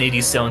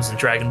Infinity Stones and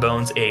Dragon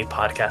Bones, a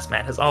podcast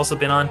Matt has also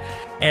been on.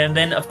 And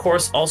then, of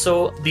course,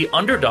 also the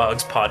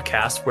Underdogs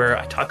podcast, where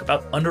I talk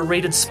about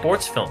underrated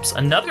sports films.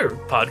 Another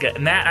podcast.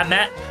 Matt,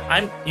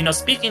 I'm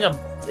speaking of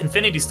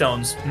Infinity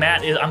Stones,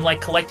 I'm like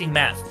collecting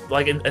math,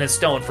 like in a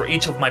stone for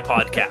each of my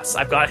podcasts.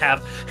 I've got to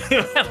have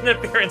an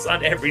appearance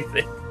on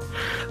everything.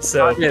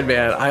 So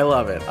man, I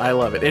love it.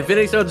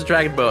 Infinity Stones and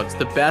Dragon Bones,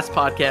 the best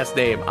podcast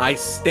name. I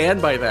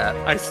stand by that.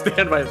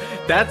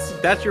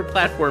 That's your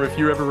platform if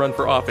you ever run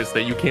for office,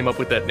 that you came up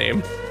with that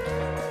name.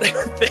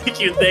 Thank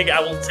you. I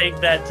will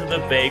take that to the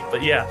bank.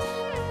 But yeah,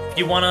 if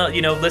you want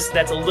to, listen,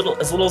 that's as little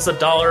as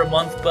 $1 a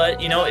month.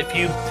 But if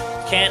you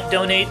can't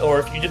donate, or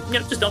if you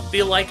just don't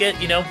feel like it,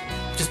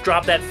 just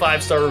drop that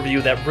 5-star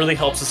review. That really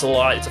helps us a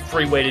lot. It's a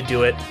free way to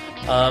do it.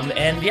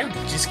 And yeah,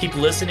 just keep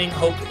listening.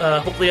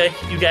 Hopefully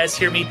you guys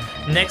hear me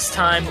next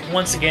time.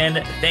 Once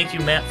again, thank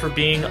you, Matt, for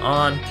being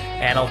on,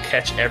 and I'll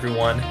catch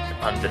everyone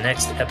on the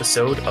next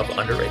episode of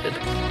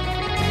Underrated.